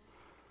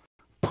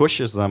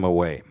 pushes them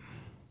away.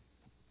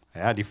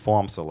 Yeah,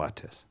 deforms the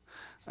lattice.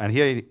 And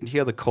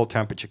here the cold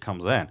temperature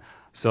comes in.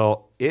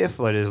 So if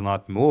it is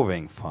not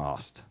moving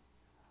fast,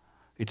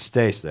 it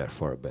stays there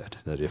for a bit,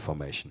 the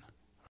deformation.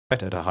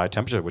 Right, at a high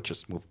temperature, which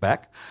just move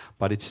back,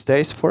 but it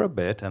stays for a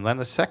bit, and then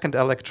the second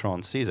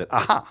electron sees it.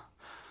 Aha!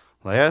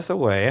 There's a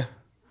way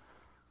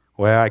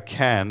where I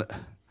can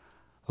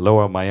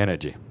lower my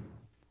energy.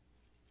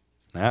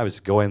 Now it's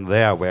going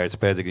there where it's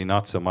basically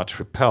not so much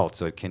repelled,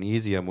 so it can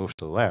easier move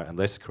to there, and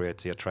this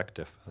creates the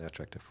attractive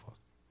force.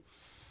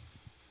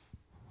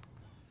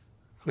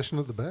 Question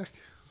at the back.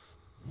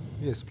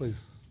 Yes,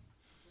 please.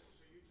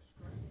 So you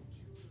described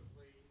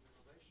intuitively the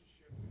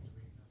relationship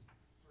between the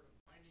sort of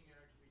binding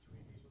energy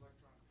between these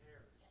electron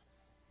pairs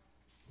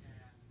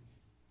and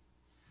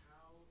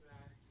how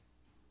that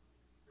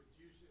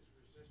reduces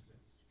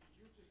resistance. Could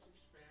you just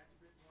expand a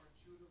bit more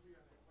intuitively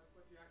on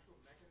what the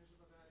actual mechanism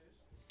of that is?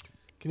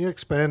 Can you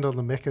expand on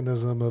the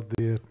mechanism of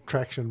the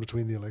attraction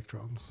between the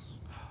electrons?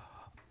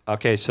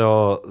 Okay,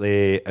 so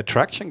the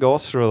attraction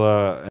goes through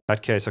in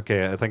that case,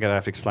 okay, I think I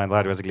have to explain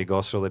that. It basically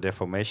goes through the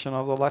deformation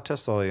of the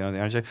lattice, so the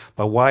energy.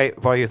 But why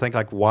you think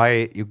like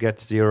why you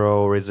get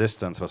zero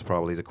resistance was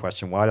probably the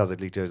question. Why does it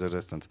lead to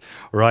resistance?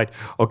 Right,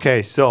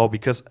 okay, so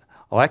because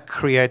that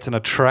creates an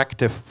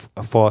attractive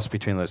force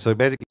between them. So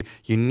basically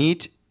you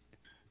need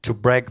to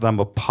break them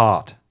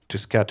apart to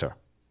scatter.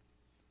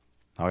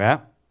 Okay?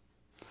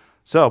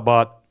 So,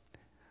 but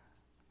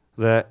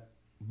the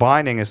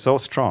binding is so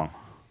strong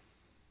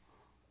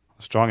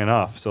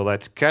enough so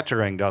that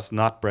scattering does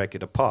not break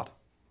it apart.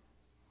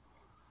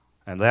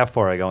 And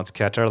therefore, they don't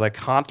scatter, they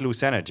can't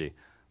lose energy.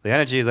 The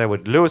energy they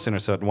would lose in a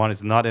certain one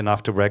is not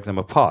enough to break them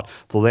apart.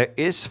 So there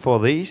is, for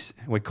these,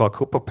 we call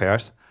Cooper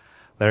pairs,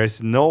 there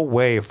is no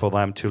way for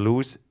them to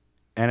lose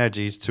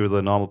energy through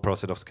the normal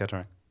process of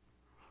scattering.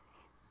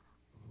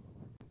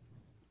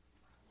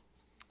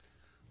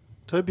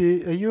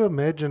 Toby, are you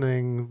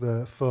imagining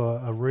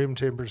for a room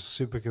temperature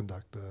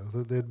superconductor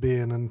that there'd be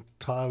an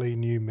entirely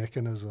new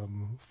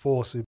mechanism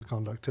for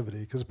superconductivity?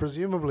 Because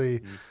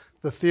presumably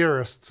the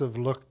theorists have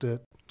looked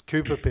at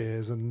Cooper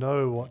pairs and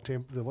know what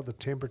the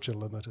temperature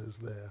limit is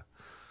there.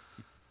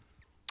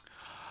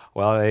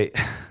 Well,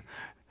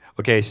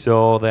 okay,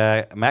 so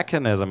the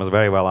mechanism is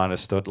very well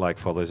understood, like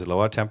for those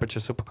lower temperature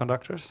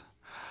superconductors.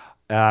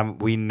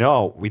 We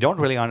don't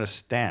really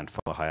understand for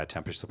the higher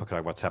temperature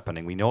superconductor what's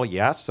happening. We know,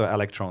 yes, so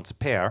electrons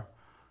pair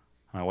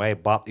in a way,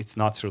 but it's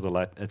not through the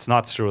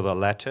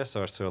lattice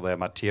or through the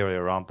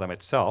material around them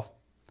itself.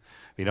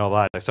 We know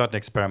that. Certain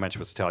experiments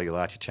would tell you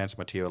that you change the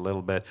material a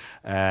little bit,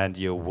 and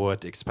you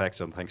would expect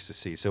some things to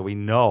see. So we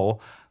know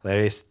that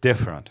it's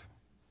different,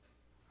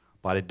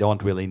 but I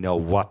don't really know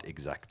what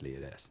exactly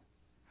it is.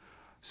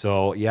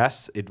 So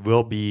yes, it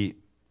will be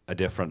a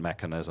different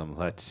mechanism.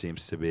 That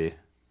seems to be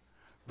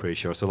pretty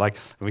sure. So like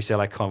when we say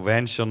like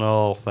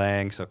conventional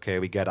things, okay,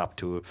 we get up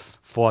to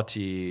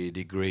 40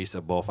 degrees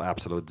above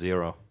absolute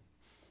zero.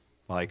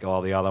 Like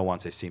all the other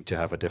ones, they seem to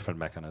have a different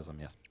mechanism,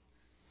 yes.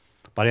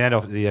 But the end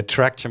of the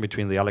attraction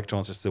between the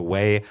electrons is the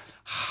way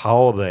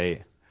how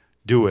they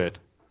do it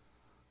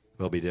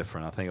will be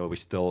different. I think it will be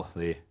still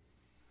the,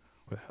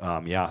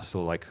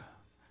 so like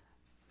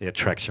the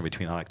attraction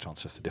between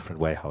electrons, just a different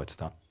way how it's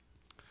done.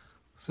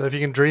 So if you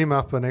can dream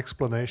up an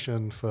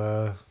explanation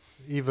for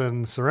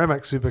even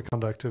ceramic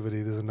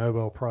superconductivity, there's a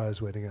Nobel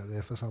Prize waiting out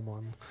there for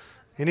someone.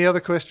 Any other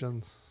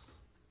questions?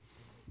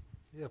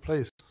 Yeah,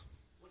 please.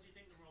 What do you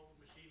think the role of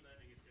machine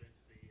learning is going to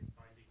be in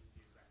finding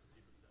new better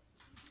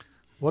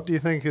superconductors? What do you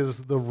think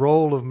is the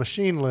role of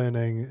machine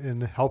learning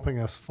in helping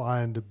us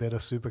find better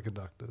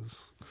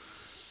superconductors?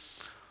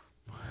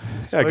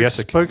 Yeah, I guess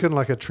Spoken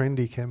like a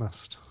trendy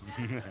chemist.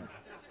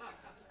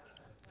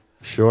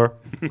 Sure.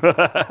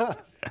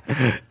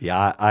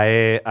 Yeah,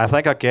 I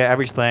think I get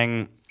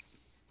everything.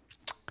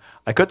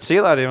 I could see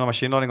that in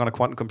machine learning on a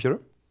quantum computer,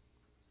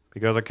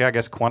 because okay, I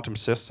guess quantum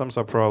systems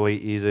are probably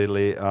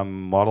easily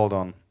modeled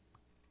on,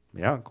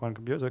 yeah, quantum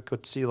computers. I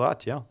could see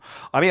that. Yeah,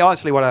 I mean,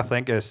 honestly, what I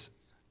think is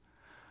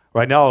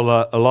right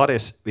now a lot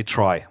is we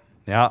try.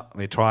 Yeah,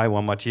 we try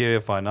one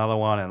material, find another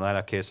one, and then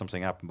okay,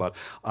 something happened. But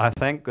I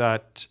think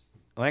that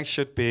things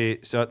should be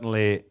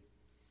certainly,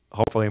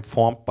 hopefully,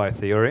 informed by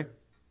theory.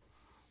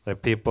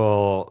 That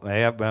people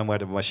may have been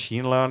with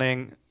machine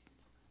learning.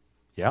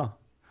 Yeah,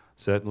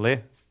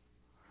 certainly.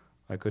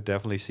 I could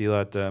definitely see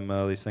that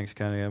these things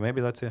can.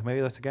 Maybe that's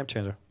a game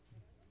changer.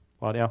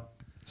 Well, yeah,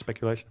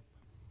 speculation.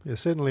 Yeah,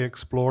 certainly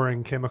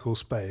exploring chemical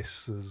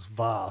space is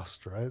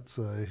vast, right?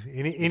 So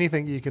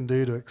anything you can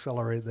do to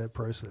accelerate that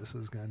process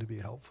is going to be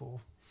helpful.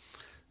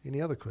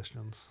 Any other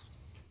questions?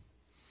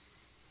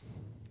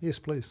 Yes,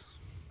 please.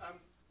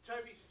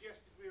 Toby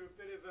suggested we were a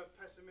bit of a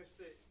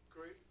pessimistic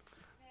group.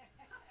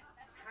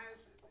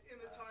 Has, in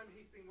the time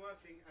he's been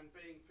working and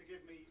being,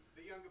 forgive me,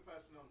 the younger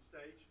person on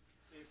stage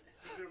is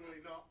presumably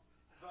not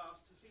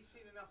vast, has he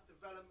seen enough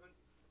development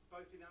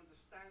both in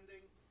understanding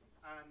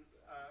and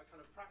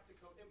kind of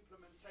practical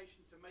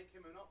implementation to make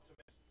him an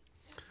optimist?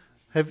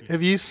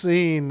 Have you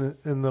seen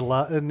in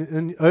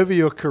over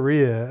your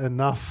career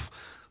enough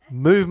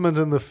movement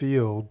in the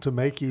field to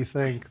make you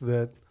think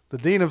that the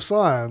Dean of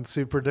Science,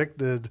 who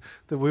predicted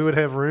that we would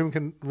have room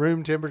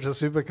temperature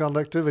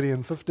superconductivity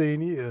in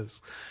 15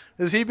 years,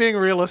 is he being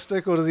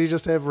realistic, or does he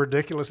just have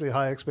ridiculously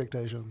high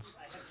expectations?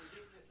 I have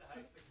ridiculously high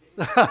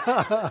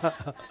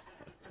expectations.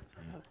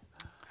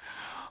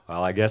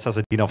 Well, I guess as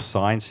a dean of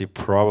science, he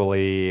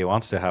probably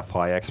wants to have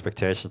high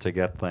expectations to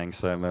get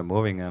things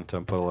moving and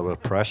to put a little bit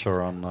of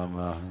pressure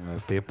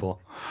on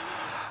people.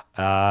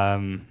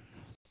 Yeah,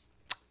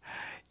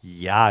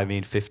 I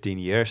mean, 15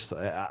 years.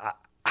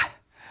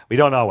 We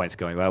don't know when it's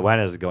going. When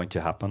is it going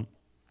to happen?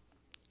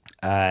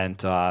 And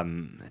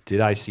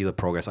did I see the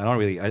progress? I don't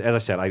really. As I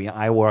said, I mean,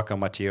 I work on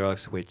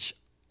materials which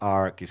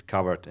are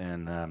discovered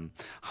in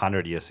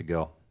 100 years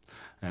ago.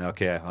 And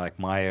okay, like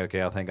I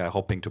think I'm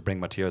hoping to bring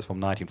materials from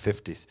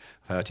 1950s,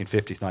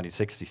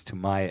 1960s to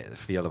my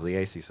field of the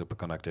AC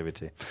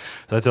superconductivity.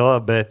 So it's a little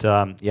bit,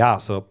 yeah.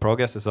 So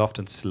progress is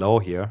often slow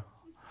here.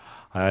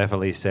 I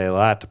definitely say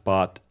that,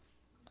 but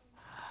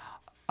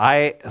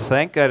I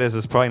think that this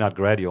is probably not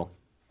gradual.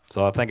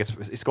 So I think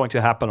it's going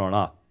to happen or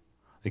not.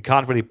 We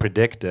can't really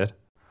predict it.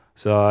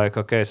 So like,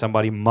 okay,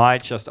 somebody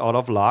might just out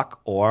of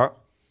luck, or,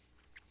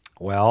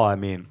 well, I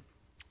mean,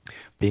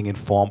 being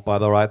informed by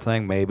the right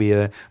thing. Maybe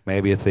a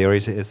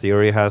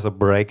theory has a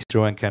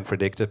breakthrough and can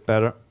predict it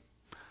better.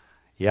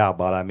 Yeah,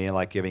 but I mean,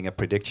 like giving a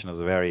prediction is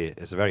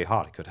very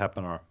hard. It could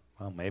happen, or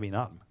well, maybe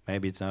not.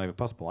 Maybe it's not even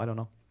possible. I don't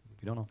know.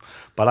 We don't know.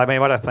 But I mean,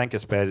 what I think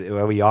is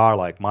where we are,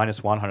 like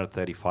minus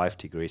 135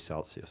 degrees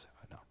Celsius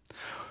right now.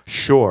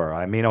 Sure,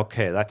 I mean,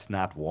 okay, that's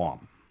not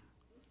warm.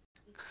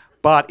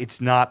 But it's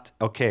not,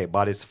 okay,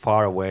 but it's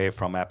far away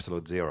from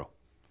absolute zero.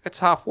 It's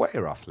halfway,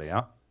 roughly,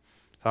 huh?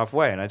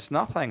 Halfway, and it's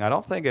nothing. I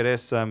don't think it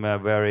is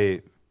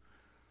very,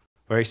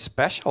 very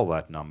special,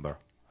 that number.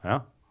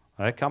 Yeah,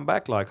 I come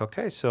back like,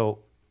 okay, so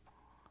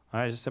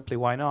I just simply,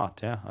 why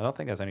not? Yeah, I don't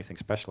think there's anything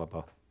special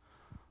about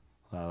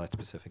that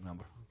specific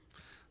number.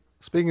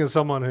 Speaking as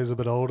someone who's a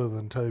bit older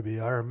than Toby,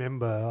 I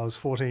remember I was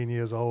 14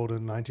 years old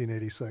in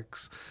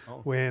 1986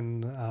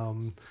 when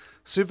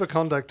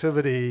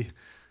superconductivity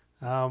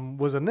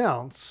was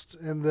announced,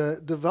 and the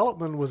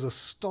development was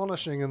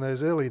astonishing in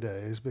those early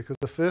days because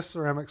the first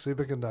ceramic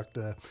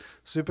superconductor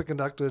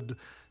superconducted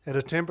at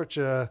a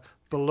temperature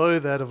below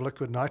that of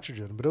liquid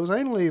nitrogen. But it was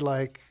only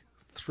like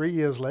 3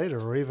 years later,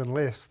 or even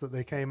less, that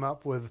they came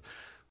up with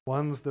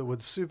ones that would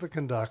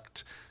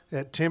superconduct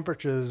at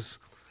temperatures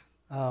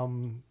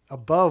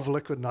above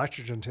liquid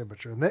nitrogen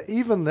temperature. And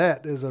even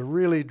that is a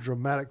really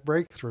dramatic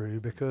breakthrough,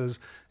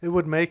 because it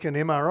would make an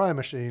MRI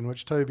machine,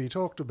 which Toby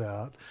talked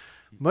about.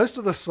 Most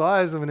of the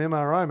size of an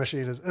MRI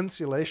machine is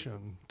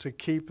insulation to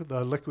keep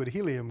the liquid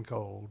helium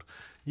cold.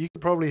 You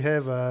could probably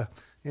have a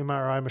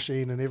MRI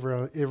machine in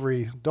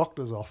every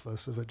doctor's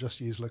office if it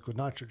just used liquid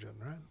nitrogen,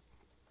 right?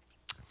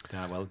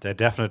 Yeah, well, they're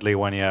definitely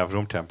when you have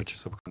room temperature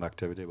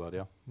superconductivity, but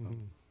yeah.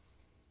 Mm-hmm.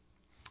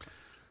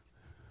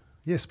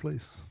 Yes,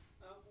 please.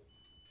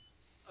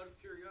 Out of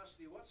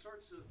curiosity, what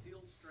sorts of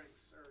field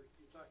strengths are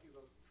you talking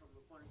about from the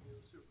point of view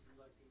of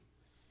superconducting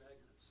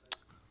magnets?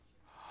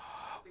 I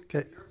think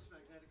Okay. the Earth's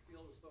magnetic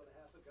field is about a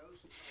half a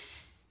Gauss, if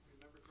I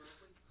remember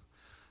correctly.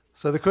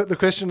 So the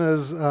question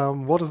is,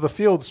 what is the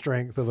field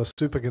strength of a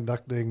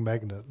superconducting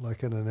magnet,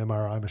 like in an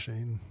MRI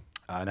machine?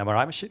 An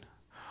MRI machine?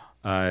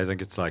 I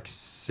think it's like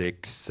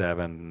 6,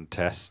 7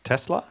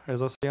 Tesla. Is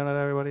that the unit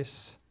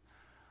everybody's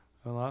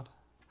a lot?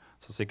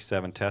 So 6,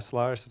 7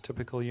 Tesla is a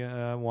typical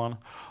one.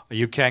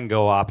 You can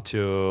go up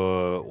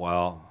to,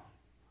 well,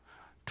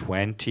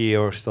 20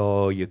 or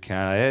so. You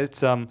can.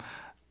 It's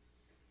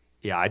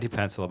yeah, it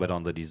depends a little bit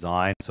on the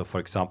design. So, for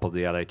example,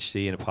 the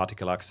LHC and the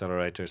particle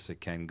accelerators, it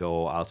can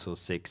go also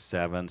 6,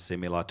 7,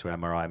 similar to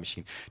MRI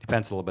machine.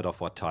 Depends a little bit of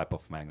what type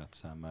of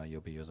magnets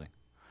you'll be using.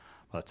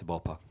 Well, that's a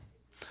ballpark.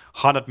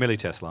 100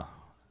 millitesla.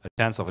 A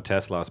tenth of a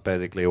Tesla is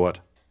basically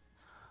what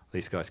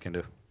these guys can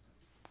do.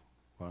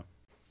 Well.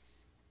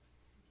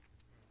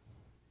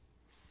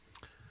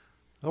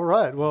 All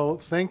right. Well,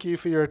 thank you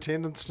for your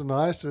attendance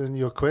tonight and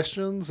your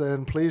questions.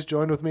 And please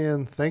join with me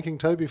in thanking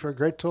Toby for a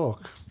great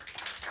talk.